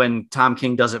better than when Tom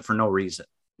King does it for no reason.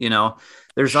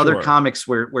 There's other comics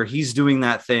where he's doing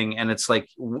that thing, and it's like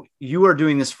you are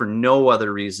doing this for no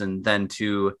other reason than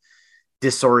to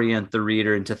disorient the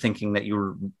reader into thinking that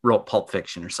you wrote Pulp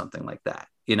Fiction or something like that.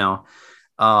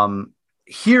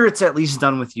 Here it's at least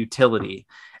done with utility,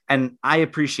 and I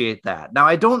appreciate that. Now,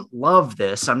 I don't love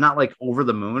this. I'm not like over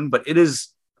the moon, but it is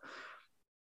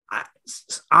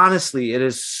honestly, it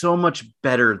is so much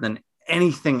better than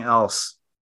anything else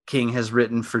King has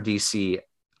written for DC,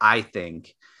 I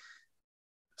think,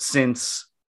 since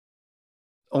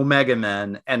Omega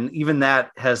Men. And even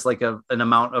that has like an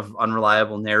amount of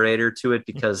unreliable narrator to it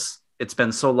because it's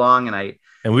been so long, and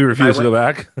we refuse to go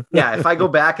back. Yeah, if I go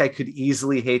back, I could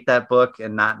easily hate that book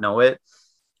and not know it.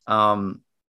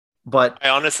 But I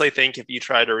honestly think if you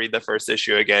try to read the first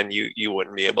issue again, you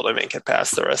wouldn't be able to make it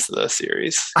past the rest of the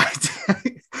series.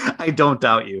 I don't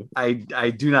doubt you. I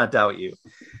do not doubt you.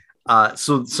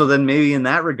 So then maybe in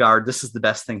that regard, this is the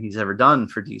best thing he's ever done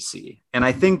for DC. And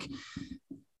I think,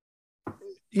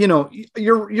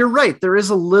 you're right. There is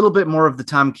a little bit more of the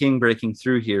Tom King breaking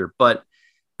through here, but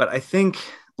I think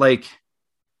like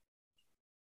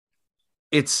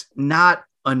it's not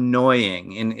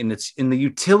annoying in the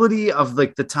utility of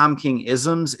like the Tom King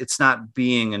isms. It's not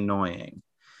being annoying.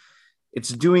 It's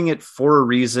doing it for a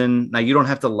reason. Now you don't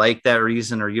have to like that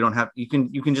reason, or you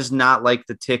can just not like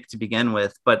the Tick to begin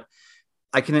with, but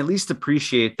I can at least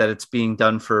appreciate that it's being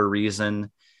done for a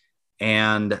reason.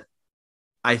 And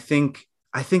I think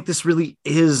this really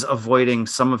is avoiding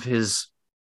some of his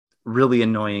really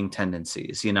annoying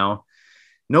tendencies.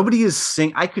 Nobody is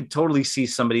I could totally see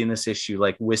somebody in this issue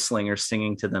like whistling or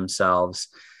singing to themselves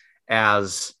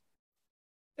as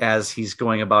he's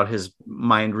going about his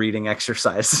mind reading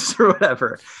exercises or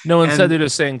whatever. No, instead they're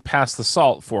just saying pass the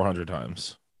salt 400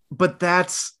 times. But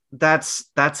that's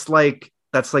like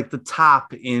the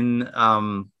top in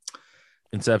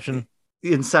Inception.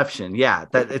 Yeah,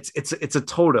 that it's a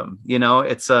totem,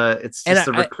 it's just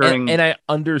a recurring, and I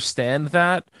understand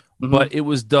that, but it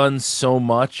was done so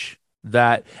much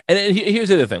that, and here's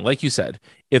the other thing, like you said,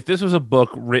 if this was a book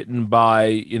written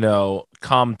by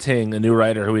Com Ting, a new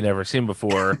writer who we never seen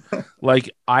before, like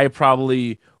I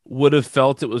probably would have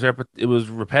felt it was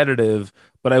repetitive,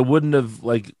 but it wouldn't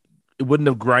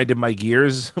have grinded my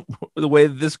gears the way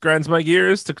this grinds my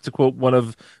gears, to quote one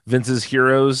of Vince's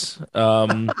heroes.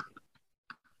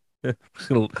 Just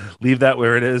gonna leave that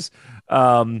where it is.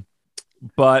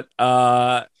 But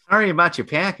sorry about your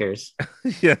Packers.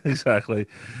 Yeah, exactly.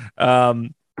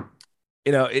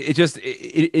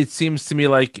 It seems to me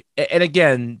like, and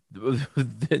again,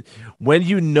 when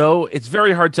it's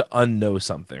very hard to unknow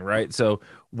something, right? So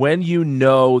when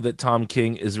that Tom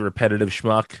King is a repetitive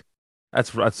schmuck,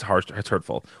 that's harsh, it's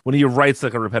hurtful. When he writes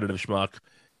like a repetitive schmuck,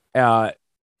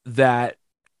 that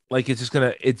like it's just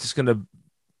gonna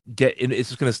get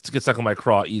stuck on my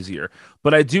craw easier.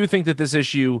 But I do think that this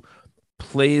issue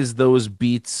plays those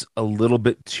beats a little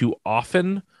bit too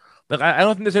often. Like I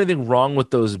don't think there's anything wrong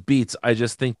with those beats. I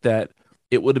just think that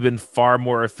it would have been far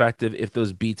more effective if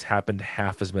those beats happened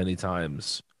half as many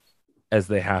times as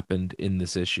they happened in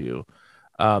this issue.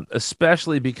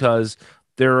 Especially because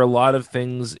there are a lot of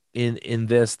things in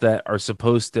this that are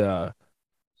supposed to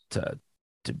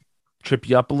trip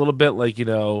you up a little bit, like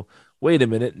wait a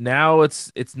minute, now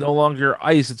it's no longer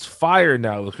ice, it's fire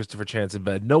now with Christopher Chance in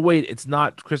bed. No, wait, it's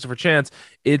not Christopher Chance,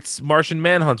 it's Martian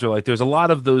Manhunter. Like there's a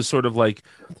lot of those sort of like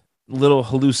little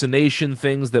hallucination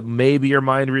things that maybe are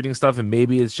mind reading stuff, and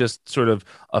maybe it's just sort of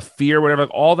a fear, whatever.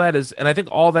 Like all that is, and I think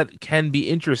all that can be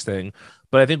interesting,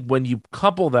 but I think when you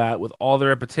couple that with all the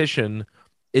repetition,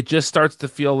 it just starts to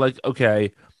feel like,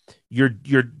 okay, you're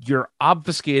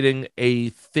obfuscating a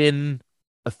thin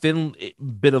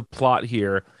bit of plot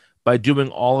here by doing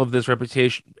all of this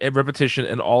repetition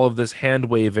and all of this hand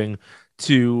waving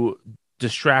to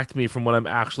distract me from what I'm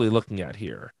actually looking at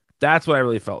here. That's what I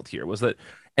really felt here, was that,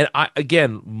 and I,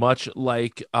 again, much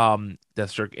like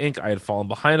Deathstroke Inc., I had fallen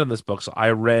behind on this book, so I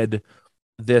read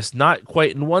this not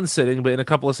quite in one sitting, but in a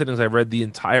couple of sittings. I went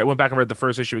back and read the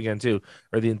first issue again too,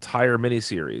 or the entire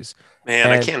miniseries. Man,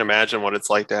 I can't imagine what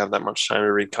it's like to have that much time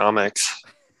to read comics.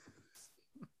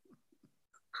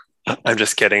 I'm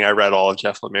just kidding. I read all of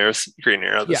Jeff Lemire's Green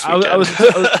Arrow this weekend. I was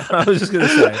just going to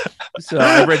say. So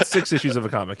I read 6 issues of a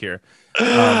comic here.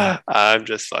 I'm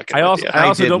just fucking.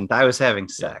 I was having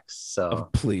sex. So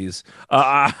please.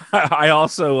 I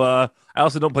also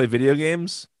don't play video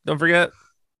games. Don't forget.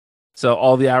 So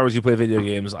all the hours you play video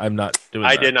games, I'm not doing.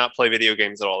 I did not play video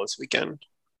games at all this weekend.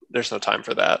 There's no time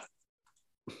for that.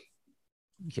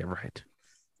 Yeah, right.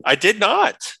 I did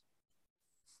not.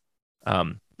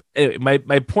 Anyway,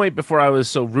 my point before I was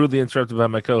so rudely interrupted by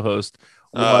my co-host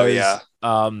was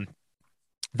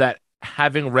that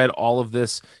having read all of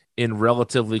this in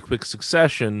relatively quick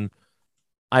succession,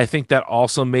 I think that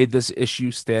also made this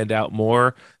issue stand out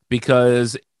more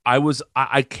because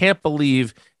I can't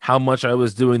believe how much I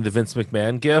was doing the Vince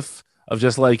McMahon gif of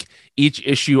just like each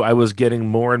issue I was getting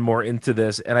more and more into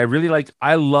this. And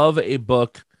I love a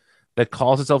book that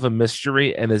calls itself a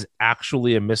mystery and is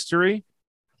actually a mystery.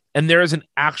 And there is an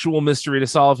actual mystery to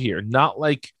solve here, not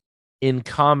like in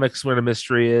comics when a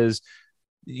mystery is,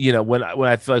 when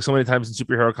I feel like so many times in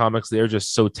superhero comics, they're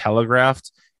just so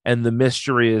telegraphed. And the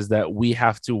mystery is that we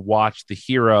have to watch the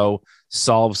hero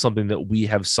solve something that we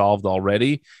have solved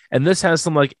already. And this has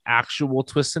some like actual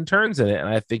twists and turns in it. And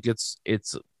I think it's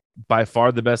by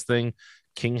far the best thing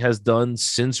King has done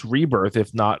since Rebirth,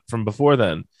 if not from before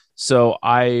then. So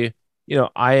I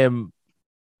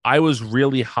was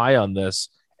really high on this.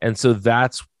 And so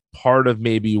that's part of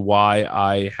maybe why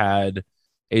I had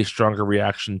a stronger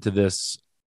reaction to this,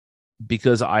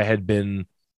 because I had been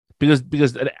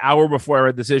because an hour before I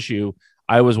read this issue,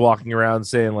 I was walking around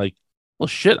saying like, well,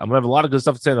 shit, I'm gonna have a lot of good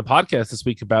stuff to say on the podcast this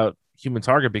week about Human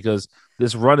Target because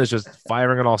this run is just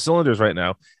firing on all cylinders right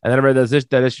now. And then I read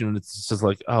that issue, and it's just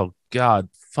like, oh god,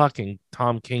 fucking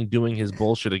Tom King doing his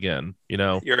bullshit again. You're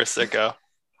a sicko.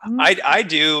 I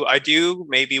do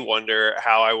maybe wonder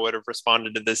how I would have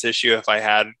responded to this issue if I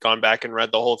had gone back and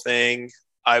read the whole thing.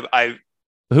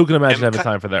 Who can imagine having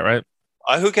time for that, right?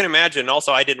 Who can imagine?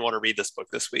 Also, I didn't want to read this book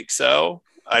this week, so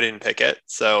I didn't pick it.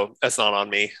 So that's not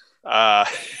on me. I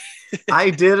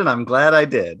did, and I'm glad I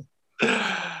did. It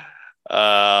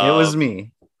was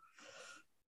me.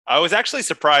 I was actually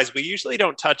surprised. We usually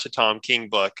don't touch a Tom King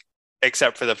book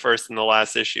except for the first and the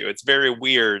last issue. It's very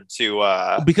weird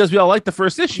to because we all like the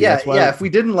first issue. Yeah, if we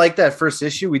didn't like that first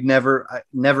issue, we'd never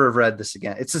have read this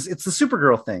again. It's the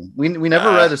Supergirl thing. We never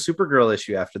read a Supergirl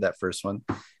issue after that first one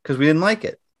because we didn't like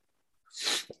it.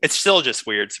 It's still just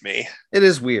weird to me. It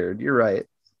is weird. You're right.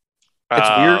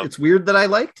 It's weird. It's weird that I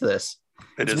liked this.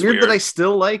 It's weird that I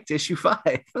still liked issue 5.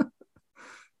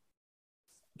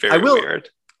 Very weird.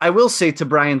 I will say, to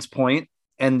Brian's point,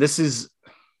 and this is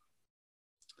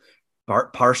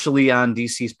partially on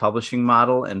DC's publishing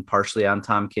model and partially on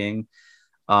Tom King.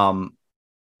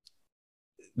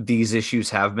 These issues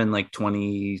have been like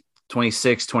 20,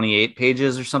 26, 28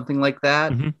 pages or something like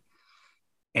that. Mm-hmm.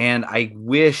 And I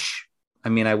wish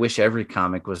every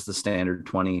comic was the standard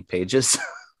 20 pages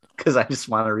because I just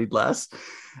want to read less.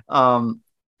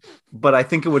 But I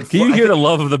think it would. Can you hear the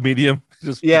love of the medium?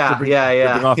 Just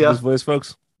yeah. Off this voice,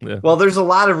 folks. Yeah. Well, there's a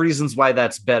lot of reasons why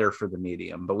that's better for the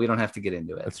medium, but we don't have to get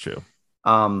into it. That's true.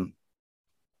 I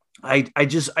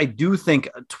do think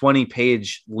a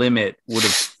 20-page limit would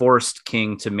have forced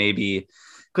King to maybe,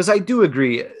 because I do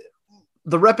agree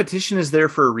the repetition is there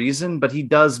for a reason, but he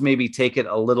does maybe take it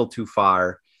a little too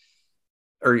far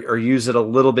or use it a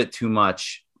little bit too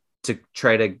much to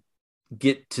try to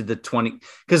get to the 20,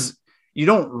 because you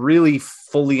don't really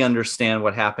fully understand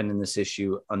what happened in this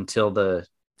issue until the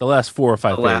last 4 or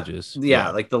 5 pages.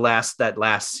 Like that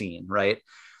last scene. Right.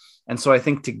 And so I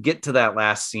think to get to that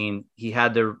last scene, he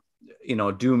had to,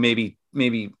 do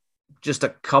maybe just a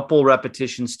couple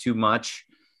repetitions too much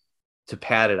to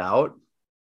pad it out.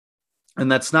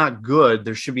 And that's not good.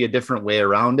 There should be a different way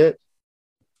around it.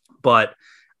 But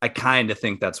I kind of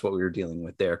think that's what we were dealing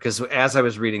with there. Because as I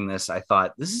was reading this, I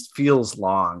thought, this feels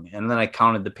long. And then I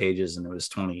counted the pages and it was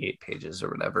 28 pages or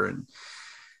whatever. And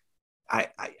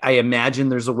I imagine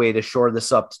there's a way to shore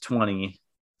this up to 20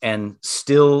 and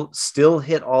still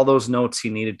hit all those notes he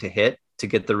needed to hit to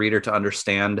get the reader to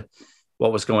understand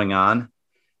what was going on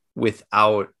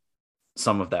without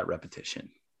some of that repetition.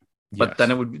 But yes.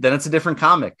 Then it's a different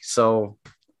comic. So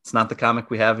it's not the comic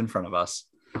we have in front of us.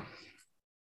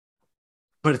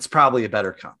 But it's probably a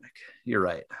better comic. You're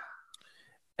right.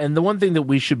 And the one thing that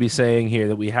we should be saying here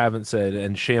that we haven't said,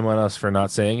 and shame on us for not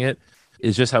saying it,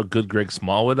 is just how good Greg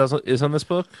Smallwood is on this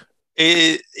book.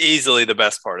 Easily the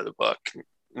best part of the book,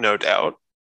 no doubt.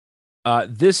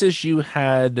 This issue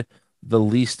had the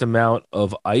least amount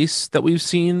of ice that we've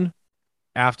seen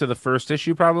after the first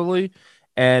issue, probably.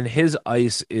 And his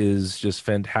ice is just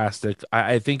fantastic.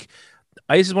 I think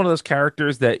Ice is one of those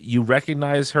characters that you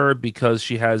recognize her because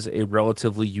she has a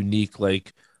relatively unique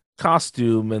like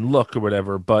costume and look or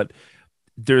whatever, but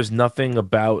there's nothing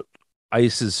about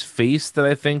Ice's face that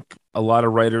I think a lot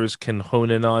of writers can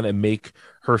hone in on and make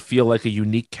her feel like a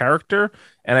unique character.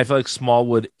 And I feel like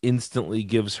Smallwood instantly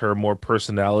gives her more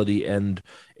personality and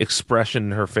expression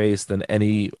in her face than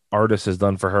any artist has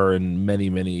done for her in many,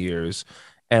 many years.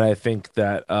 And I think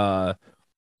that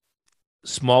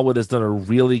Smallwood has done a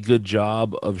really good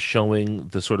job of showing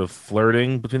the sort of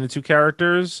flirting between the two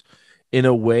characters in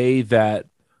a way that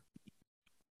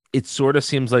it sort of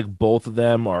seems like both of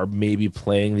them are maybe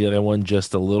playing the other one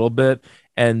just a little bit.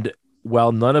 And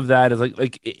while none of that is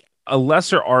like a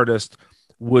lesser artist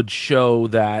would show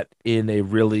that in a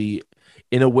way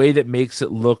that makes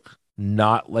it look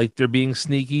not like they're being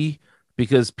sneaky,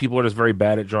 because people are just very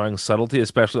bad at drawing subtlety,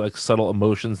 especially like subtle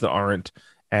emotions that aren't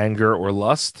anger or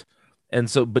lust. And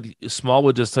so, but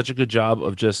Smallwood does such a good job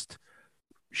of just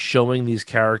showing these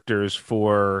characters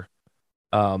for,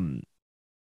 um,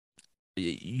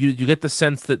 you get the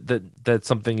sense that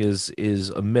something is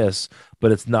amiss,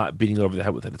 but it's not beating over the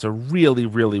head with it. It's a really,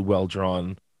 really well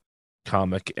drawn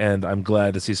comic, and I'm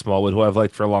glad to see Smallwood, who I've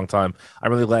liked for a long time.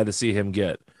 I'm really glad to see him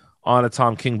get on a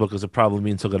Tom King book, because it probably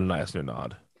means he'll get an Eisner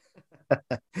nod.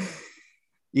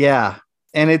 Yeah,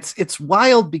 and it's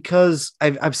wild because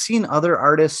I've seen other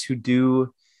artists who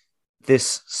do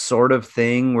this sort of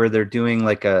thing where they're doing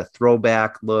like a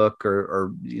throwback look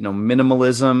or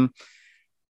minimalism,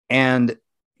 and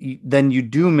then you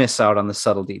do miss out on the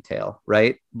subtle detail,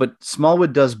 right? But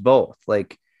Smallwood does both.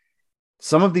 Like,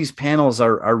 some of these panels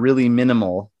are really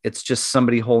minimal. It's just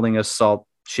somebody holding a salt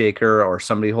shaker or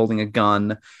somebody holding a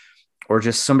gun or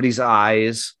just somebody's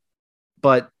eyes.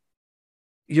 But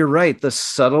you're right. The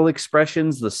subtle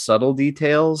expressions, the subtle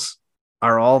details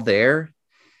are all there.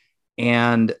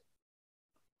 And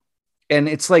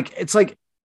it's like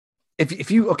if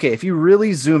you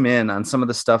really zoom in on some of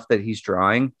the stuff that he's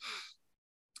drawing,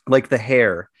 like the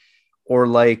hair or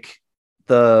like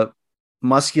the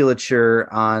musculature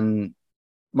on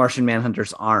Martian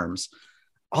Manhunter's arms,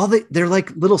 they're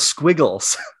like little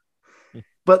squiggles.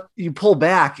 But you pull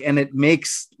back and it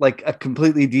makes like a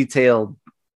completely detailed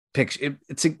picture.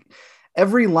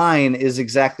 Every line is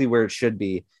exactly where it should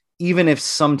be, even if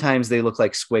sometimes they look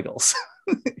like squiggles.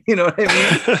 You know what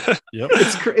I mean? Yep.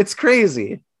 It's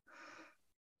crazy.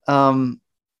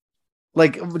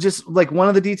 Like, just like one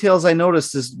of the details I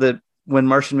noticed is that when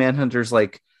Martian Manhunter's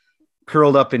like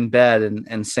curled up in bed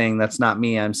and saying, "That's not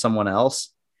me, I'm someone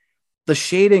else," the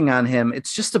shading on him,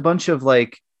 it's just a bunch of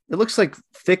like, it looks like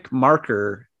thick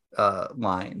marker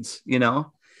lines,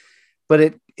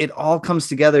 but it all comes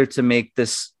together to make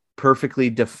this perfectly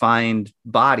defined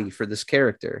body for this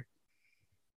character.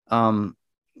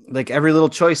 Like, every little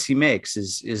choice he makes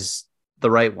is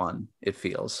the right one, it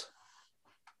feels.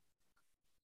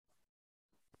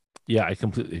 Yeah, I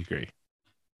completely agree.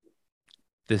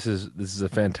 This is a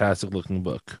fantastic looking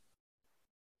book.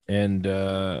 And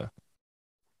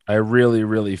I really,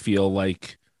 really feel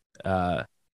like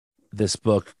this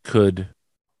book could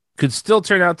still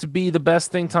turn out to be the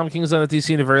best thing Tom King's done at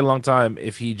DC in a very long time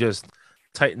if he just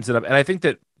tightens it up. And I think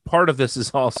that part of this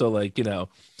is also like,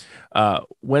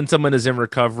 when someone is in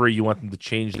recovery, you want them to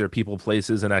change their people,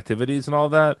 places, and activities and all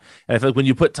that. And I feel like when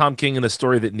you put Tom King in a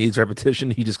story that needs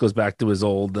repetition, he just goes back to his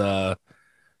old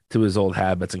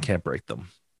habits and can't break them.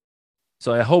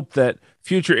 So I hope that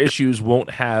future issues won't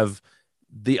have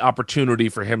the opportunity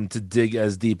for him to dig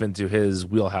as deep into his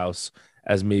wheelhouse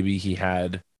as maybe he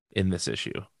had in this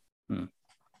issue.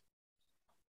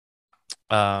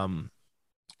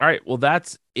 All right, well,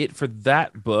 that's it for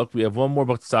that book. We have one more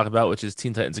book to talk about, which is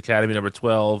Teen Titans Academy number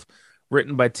 12,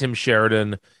 written by Tim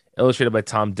Sheridan, illustrated by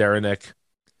Tom Derenick.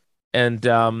 And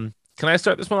can I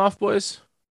start this one off, boys?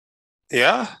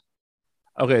 Yeah.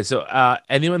 Okay, so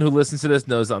anyone who listens to this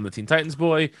knows I'm the Teen Titans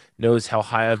boy, knows how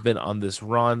high I've been on this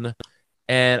run.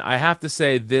 And I have to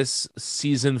say, this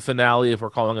season finale, if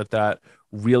we're calling it that,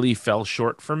 really fell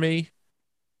short for me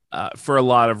for a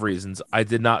lot of reasons. I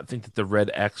did not think that the Red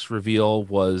X reveal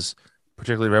was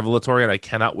particularly revelatory, and I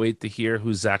cannot wait to hear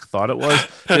who Zach thought it was.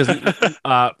 Because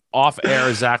off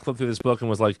air, Zach looked through this book and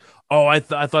was like, "Oh, I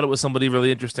thought it was somebody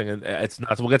really interesting," and it's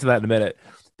not. So we'll get to that in a minute.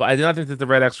 But I did not think that the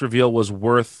Red X reveal was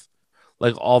worth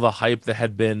like all the hype that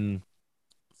had been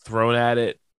thrown at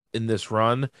it in this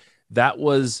run. That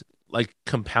was like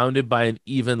compounded by an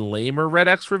even lamer Red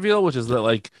X reveal, which is that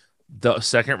like the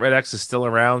second Red X is still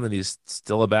around and he's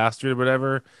still a bastard or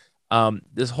whatever.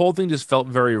 This whole thing just felt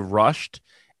very rushed.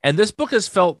 And this book has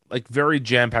felt like very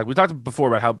jam-packed. We talked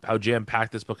before about how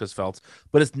jam-packed this book has felt,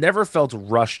 but it's never felt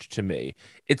rushed to me.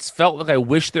 It's felt like I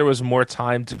wish there was more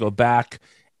time to go back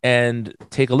and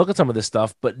take a look at some of this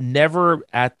stuff, but never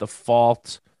at the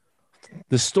fault.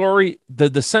 The story,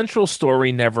 the central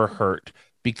story never hurt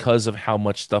because of how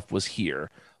much stuff was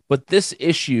here. But this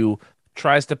issue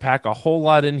tries to pack a whole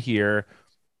lot in here,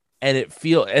 and it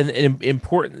feel and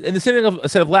important. And the same thing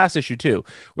of last issue too.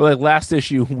 Where like last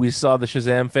issue we saw the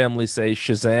Shazam family say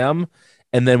Shazam,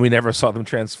 and then we never saw them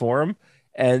transform.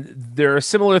 And there are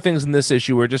similar things in this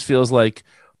issue where it just feels like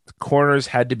the corners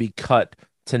had to be cut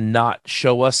to not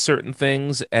show us certain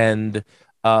things, and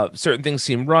certain things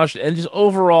seem rushed, and just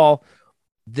overall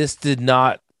this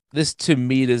to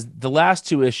me is the last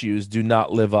 2 issues do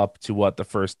not live up to what the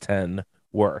first 10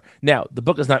 were. Now, the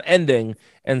book is not ending,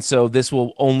 and so this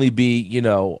will only be,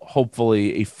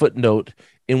 hopefully a footnote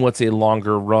in what's a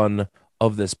longer run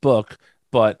of this book,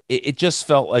 but it just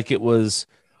felt like it was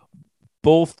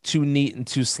both too neat and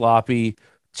too sloppy,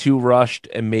 too rushed,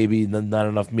 and maybe not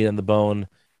enough meat on the bone.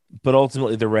 But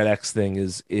ultimately, the Red X thing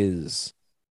is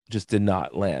just did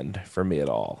not land for me at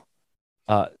all.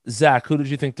 Zach, who did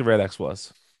you think the Red X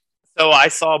was? So I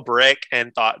saw Brick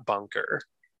and thought Bunker.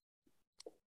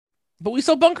 But we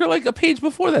saw Bunker like a page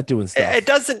before that doing stuff. It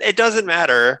doesn't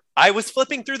matter. I was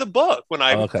flipping through the book when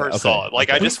I first saw it. Like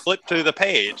I just flipped through the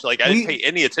page. Like I didn't pay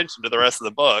any attention to the rest of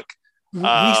the book.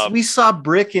 We saw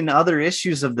Brick in other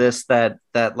issues of this that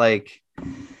like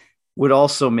would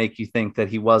also make you think that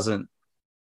he wasn't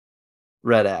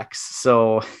Red X.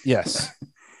 So yes.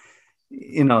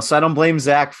 So I don't blame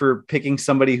Zach for picking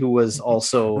somebody who was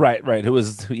also right. Who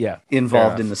was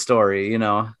involved in the story,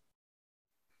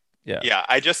 Yeah.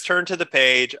 I just turned to the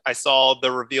page. I saw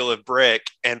the reveal of Brick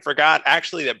and forgot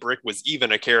actually that Brick was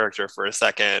even a character for a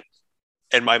second.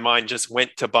 And my mind just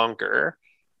went to Bunker.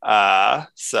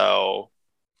 So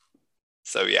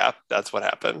yeah, that's what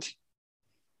happened.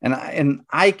 And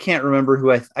I can't remember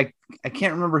who I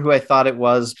can't remember who I thought it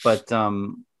was, but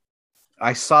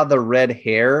I saw the red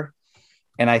hair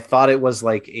and I thought it was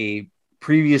like a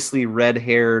previously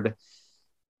red-haired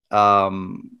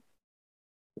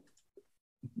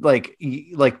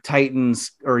like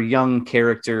Titans or young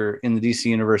character in the DC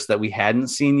universe that we hadn't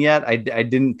seen yet. I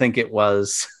didn't think it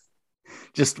was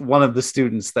just one of the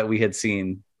students that we had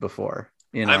seen before,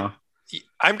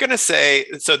 I'm going to say,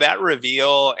 so that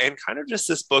reveal and kind of just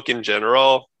this book in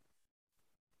general,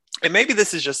 and maybe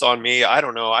this is just on me. I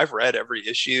don't know. I've read every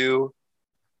issue.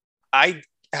 I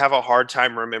have a hard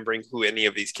time remembering who any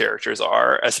of these characters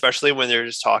are, especially when they're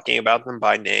just talking about them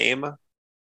by name,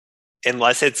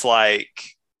 unless it's like,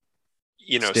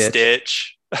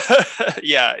 Stitch.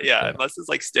 yeah. Unless it's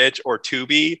like Stitch or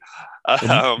Tubi.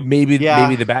 Maybe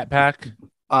the Batpack.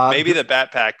 Maybe the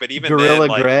Batpack, but even Gorilla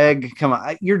then, Greg, come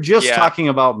on, you're just talking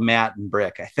about Matt and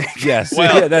Brick, I think. Yes,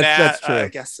 well, that's true. I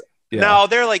guess. Yeah. No,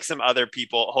 there are like some other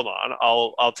people. Hold on,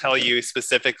 I'll tell you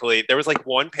specifically. There was like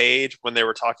one page when they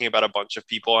were talking about a bunch of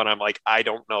people, and I'm like, I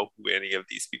don't know who any of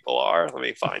these people are. Let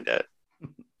me find it.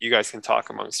 You guys can talk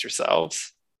amongst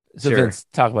yourselves. So sure. Vince,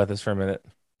 talk about this for a minute.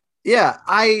 Yeah,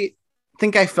 I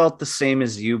think I felt the same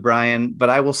as you, Brian, but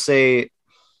I will say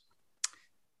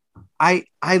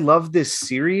I love this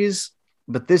series,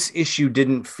 but this issue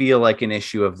didn't feel like an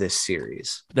issue of this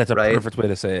series. That's a perfect way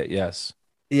to say it. Yes.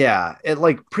 Yeah. It,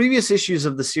 like previous issues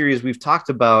of the series we've talked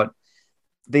about,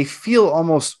 they feel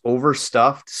almost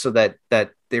overstuffed so that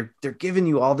they're giving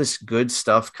you all this good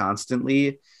stuff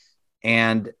constantly.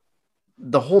 And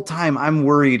the whole time I'm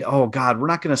worried, oh God, we're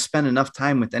not going to spend enough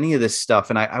time with any of this stuff.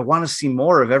 And I want to see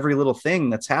more of every little thing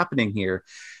that's happening here.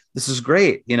 This is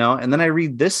great, and then I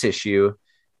read this issue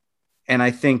and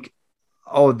I think,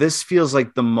 oh, this feels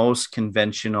like the most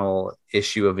conventional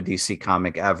issue of a DC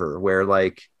comic ever, where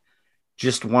like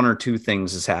just one or two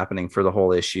things is happening for the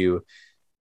whole issue.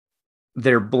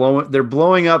 They're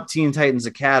blowing up Teen Titans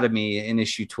Academy in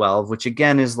issue 12, which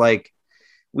again is like,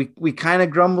 we kind of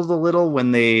grumbled a little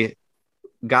when they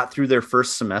got through their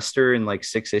first semester in like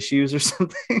 6 issues or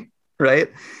something, right?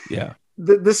 Yeah.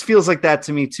 This feels like that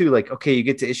to me too. Like, okay, you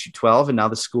get to issue 12 and now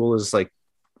the school is like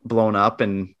blown up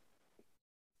and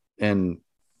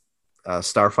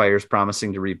Starfire's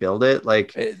promising to rebuild it.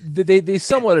 Like they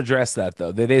somewhat address that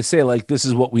though. They say like, this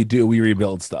is what we do. We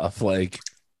rebuild stuff. Like,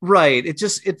 right.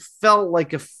 It felt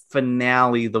like a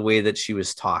finale the way that she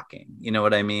was talking. You know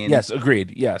what I mean? Yes.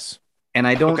 Agreed. Yes. And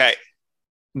I don't. Okay.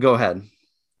 Go ahead.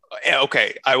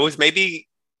 Okay. I was maybe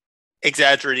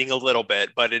exaggerating a little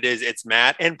bit, but it's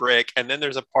Matt and Brick. And then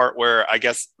there's a part where I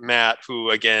guess Matt,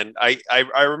 who again, I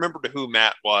remembered who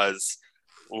Matt was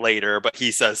later, but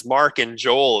he says Mark and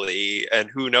Jolie, and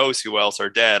who knows who else are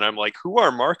dead. I'm like, who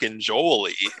are Mark and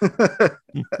Jolie?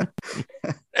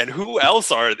 And who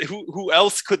else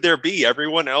could there be?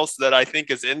 Everyone else that I think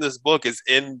is in this book is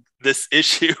in this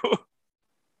issue.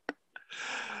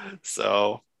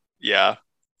 So yeah,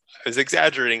 I was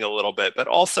exaggerating a little bit, but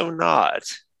also not.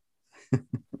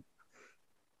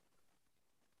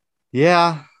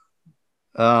 Yeah.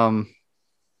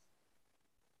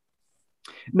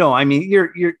 No, I mean,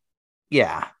 you're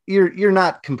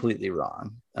not completely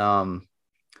wrong.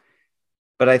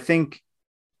 But I think,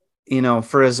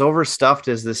 for as overstuffed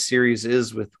as this series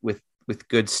is with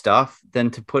good stuff,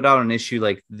 then to put out an issue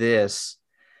like this,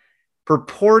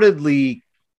 purportedly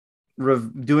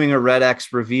doing a Red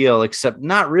X reveal, except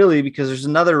not really, because there's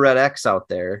another Red X out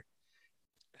there,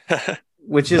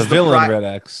 which is the villain Red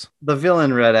X. The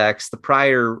villain Red X, the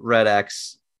prior Red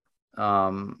X.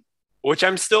 Which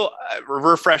I'm still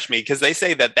refresh me, because they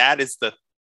say that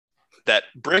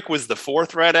Brick was the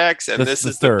fourth Red X, and this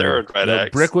is the third Red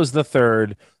X. Brick was the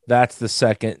third. That's the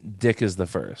second. Dick is the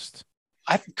first.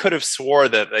 I could have swore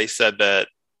that they said that.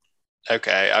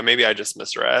 Okay, maybe I just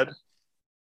misread.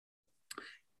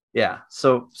 Yeah.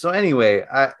 So anyway,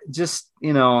 I just,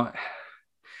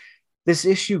 this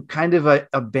issue kind of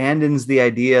abandons the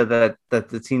idea that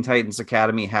the Teen Titans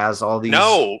Academy has all these.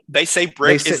 No, they say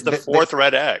Brick is the fourth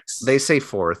Red X. They say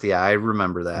fourth. Yeah, I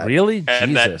remember that. Really?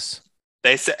 And Jesus.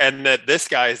 They say, and that this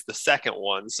guy is the second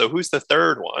one. So who's the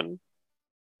third one?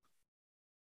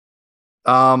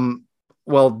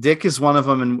 Well, Dick is one of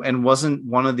them, and wasn't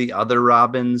one of the other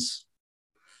Robins.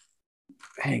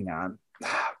 Hang on.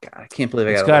 Oh, God, I can't believe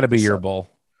it's got to be your bull.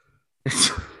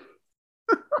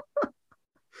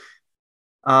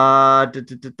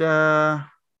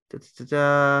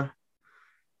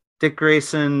 Dick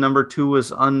Grayson, number 2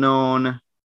 was unknown.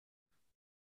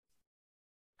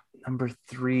 Number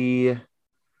 3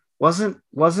 wasn't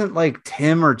like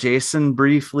Tim or Jason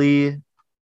briefly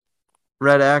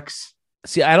Red X.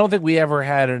 See, I don't think we ever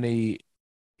had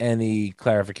any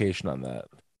clarification on that.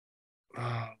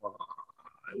 I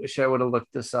wish I would have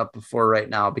looked this up before right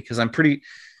now, because I'm pretty.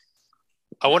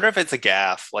 I wonder if it's a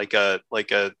gaff, like a.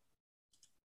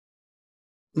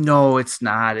 No, it's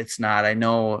not. It's not. I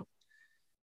know.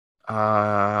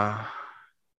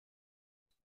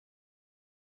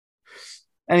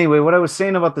 Anyway, what I was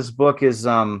saying about this book is, it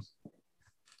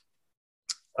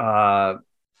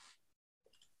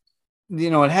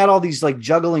had all these like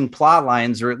juggling plot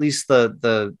lines, or at least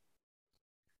the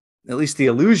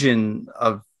illusion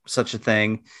of such a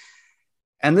thing.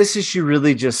 And this issue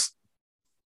really just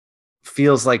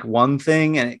feels like one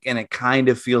thing, and it kind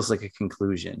of feels like a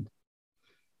conclusion.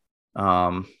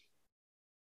 I'm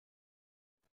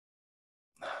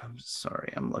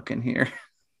sorry, I'm looking here.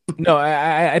 No,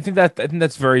 I think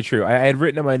that's very true. I had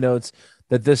written in my notes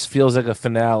that this feels like a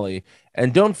finale.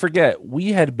 And don't forget,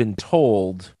 we had been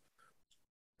told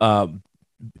in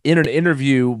an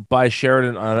interview by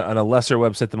Sheridan on a lesser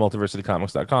website, the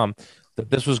multiversitycomics.com, that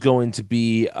this was going to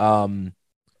be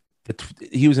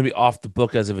he was going to be off the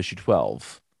book as of issue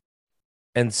 12.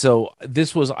 And so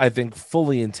this was, I think,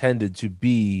 fully intended to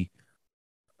be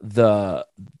the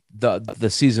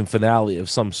season finale of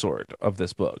some sort of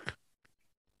this book.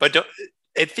 But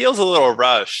it feels a little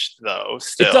rushed, though.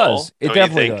 Still, it does. It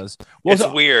definitely does. Well, it's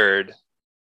weird.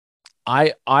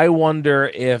 I wonder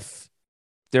if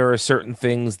there are certain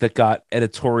things that got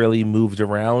editorially moved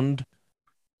around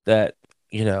that,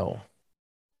 yeah.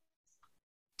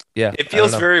 It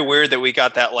feels very weird that we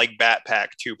got that like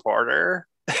Batpack 2-parter.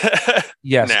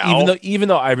 Yes, now. even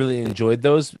though I really enjoyed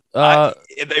those,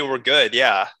 they were good.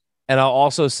 Yeah, and I'll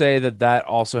also say that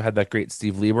also had that great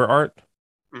Steve Lieber art.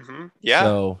 Mm-hmm. Yeah,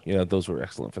 so those were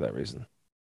excellent for that reason.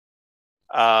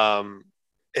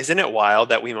 Isn't it wild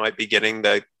that we might be getting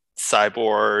the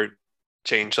Cyborg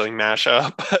Changeling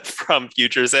mashup from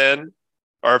Future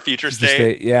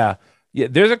State? Yeah.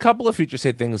 There's a couple of Future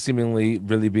State things seemingly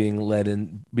really being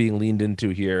leaned into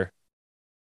here.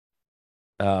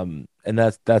 And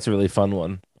that's a really fun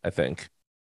one, I think.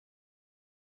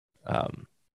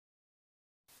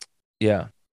 Yeah.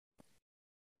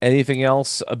 Anything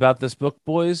else about this book,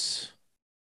 boys?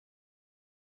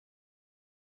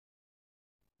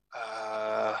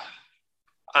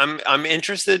 I'm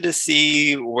interested to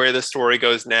see where the story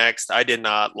goes next. I did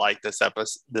not like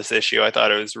this issue. I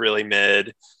thought it was really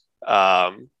mid.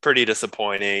 Pretty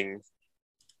disappointing.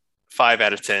 5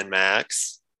 out of 10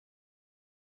 max.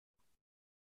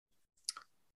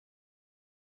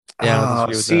 Yeah.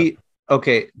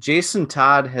 Okay. Jason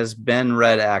Todd has been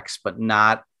Red X, but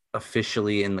not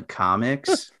officially in the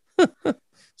comics.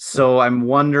 So I'm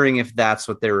wondering if that's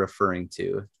what they're referring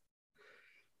to.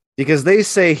 Because they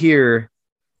say here,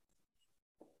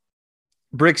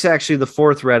 Brick's actually the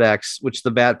 4th Red X, which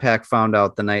the Bat Pack found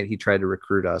out the night he tried to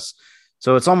recruit us.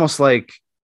 So it's almost like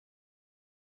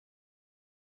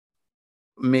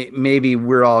maybe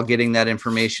we're all getting that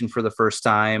information for the first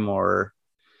time,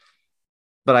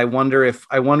 but I wonder if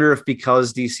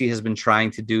because DC has been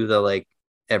trying to do the like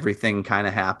everything kind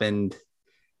of happened,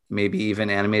 maybe even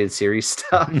animated series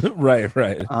stuff.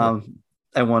 Right.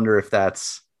 I wonder if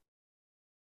that's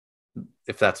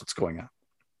what's going on.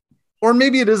 Or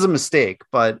maybe it is a mistake,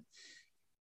 but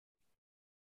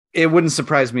it wouldn't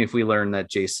surprise me if we learned that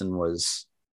Jason was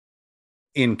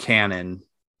in canon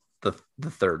the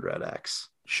 3rd Red X.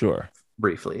 Sure.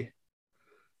 Briefly.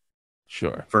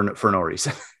 Sure. For no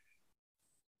reason.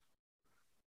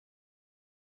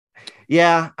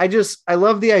 Yeah, I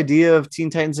love the idea of Teen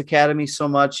Titans Academy so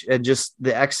much, and just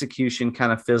the execution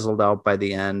kind of fizzled out by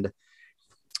the end.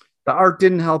 The art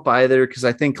didn't help either, because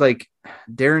I think like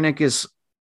Derenick is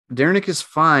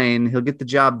fine. He'll get the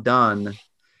job done,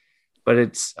 but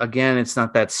it's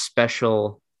not that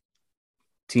special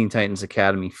Teen Titans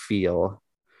Academy feel.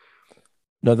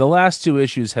 No, the last 2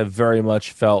 issues have very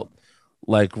much felt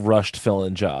like rushed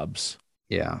fill-in jobs.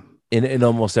 Yeah. In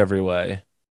almost every way.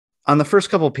 On the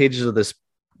first couple of pages of this,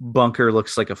 Bunker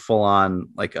looks like a full-on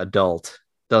like adult.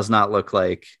 Does not look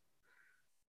like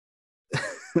a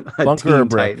Bunker or Teen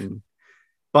Brick? Titan.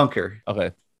 Bunker.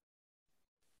 Okay.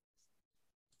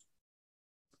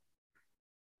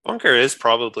 Bunker is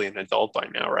probably an adult by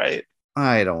now, right?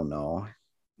 I don't know.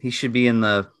 He should be in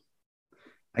the.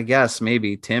 I guess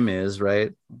maybe Tim is,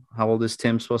 right? How old is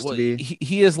Tim supposed to be?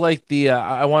 He is like the.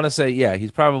 I want to say, yeah,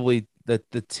 he's probably the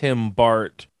Tim,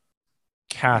 Bart,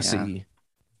 Cassie,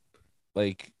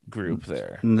 like group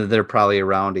there. They're probably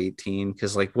around 18,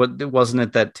 because like wasn't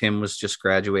it that Tim was just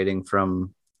graduating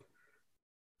from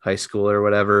high school or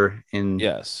whatever in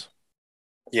Tynion's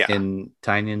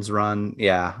run?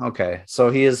 Yeah, okay,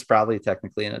 so he is probably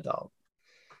technically an adult.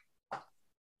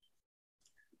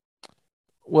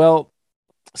 Well,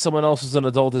 someone else is an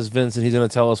adult is Vince, and he's going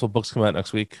to tell us what books come out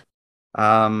next week.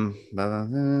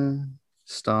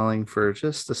 Stalling for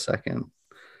just a second.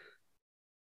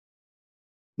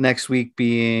 Next week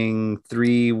being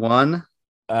 3-1.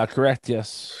 Correct,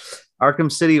 yes.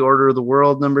 Arkham City, Order of the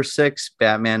World, number 6.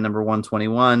 Batman, number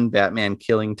 121. Batman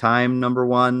Killing Time, number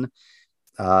 1.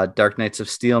 Dark Knights of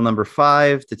Steel, number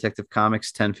 5. Detective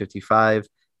Comics, 1055.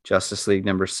 Justice League,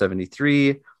 number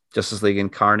 73. Justice League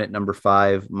Incarnate, number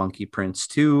 5. Monkey Prince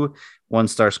 2. One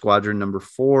Star Squadron, number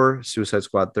 4. Suicide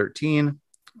Squad 13.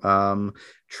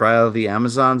 Trial of the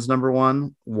Amazons, number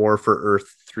 1. War for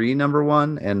Earth 3, number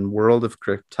 1. And World of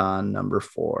Krypton, number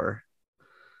 4.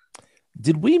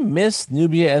 Did we miss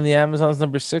Nubia and the Amazons,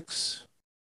 number 6?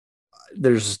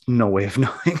 There's no way of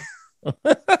knowing.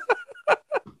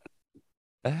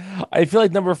 I feel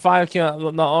like number 5 came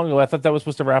out not long ago. I thought that was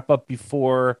supposed to wrap up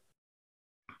before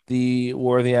the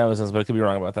War of the Amazons, but I could be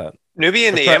wrong about that. Nubia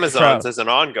and the Amazons is an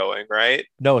ongoing, right?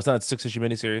 No, it's not. It's a 6-issue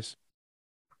miniseries.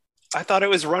 I thought it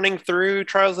was running through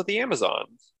Trials of the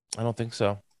Amazons. I don't think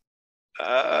so.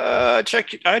 I'd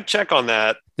check on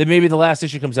that. Then maybe the last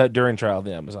issue comes out during Trial of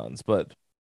the Amazons, but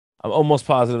I'm almost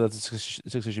positive that's a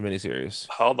 6-issue miniseries.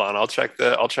 Hold on, I'll check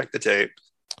the tape.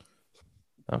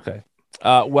 Okay.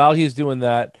 While he's doing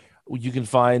that, you can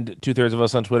find 2/3 of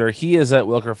us on Twitter. He is at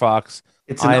Wilker Fox.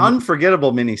 It's an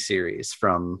unforgettable miniseries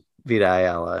from Vita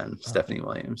Ayala and Stephanie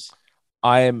Williams.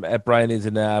 I am at Brian Needs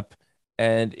a Nap.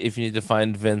 And if you need to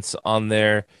find Vince on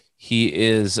there, he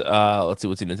is let's see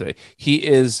what's he doing today. He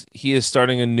is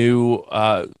starting a new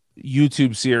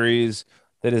YouTube series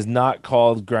that is not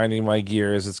called Grinding My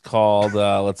Gears. It's called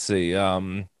let's see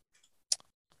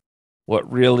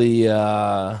what really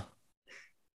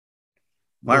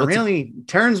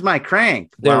turns my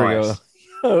crank. There we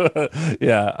go.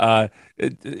 Yeah,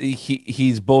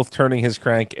 he's both turning his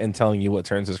crank and telling you what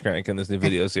turns his crank in this new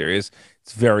video series.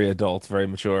 It's very adult, very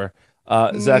mature.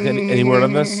 Zach, any word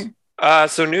on this?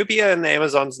 So Nubia and the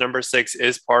Amazons number 6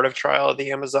 is part of Trial of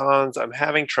the Amazons. I'm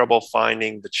having trouble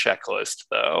finding the checklist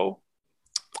though.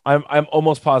 I'm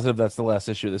almost positive that's the last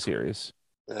issue of the series.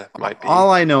 Might be.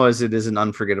 All I know is it is an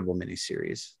unforgettable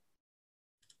miniseries.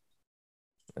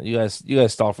 You guys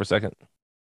stall for a second.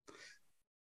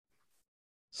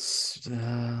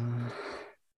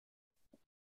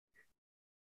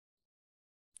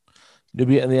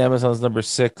 Nubia and the Amazons number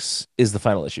 6 is the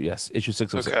final issue. Yes, issue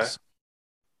 606.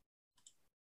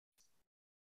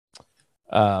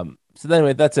 So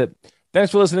anyway, that's it.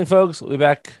 Thanks for listening, folks. We'll be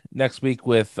back next week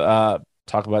with talk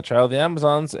about Trial of the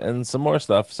Amazons and some more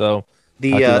stuff. So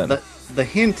the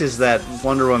hint is that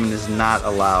Wonder Woman is not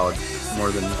allowed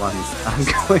more than one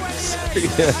ongoing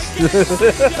series.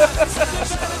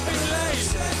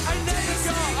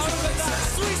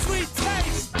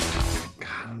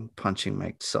 Punching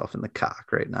myself in the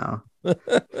cock right now.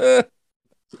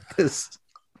 this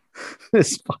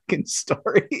fucking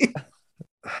story.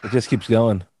 It just keeps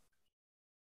going.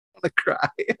 I'm gonna cry,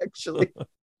 actually.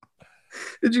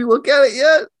 Did you look at it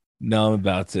yet? No, I'm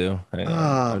about to.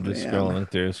 I'm just scrolling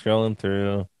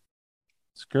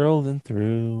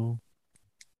through.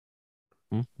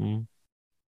 Mm-hmm.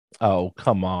 Oh,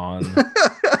 come on.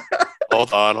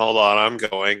 Hold on. I'm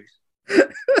going.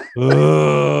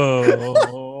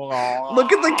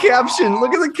 Look at the caption.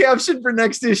 Look at the caption for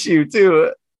next issue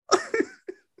too.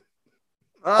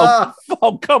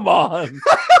 Oh, come on.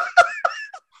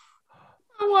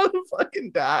 want to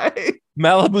fucking die.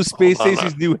 Malibu Space Hold on.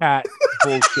 Stacy's new hat.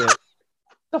 Bullshit.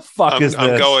 The fuck is I'm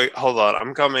this? going. Hold on.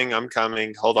 I'm coming.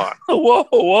 Hold on.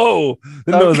 Whoa.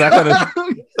 Didn't know it was that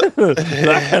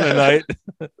kind of night.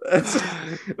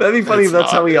 That'd be funny if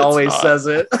that's how he always says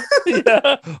it.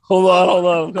 Yeah. Hold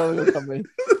on. I'm coming.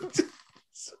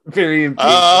 Very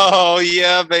impatient. Oh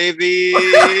yeah, baby.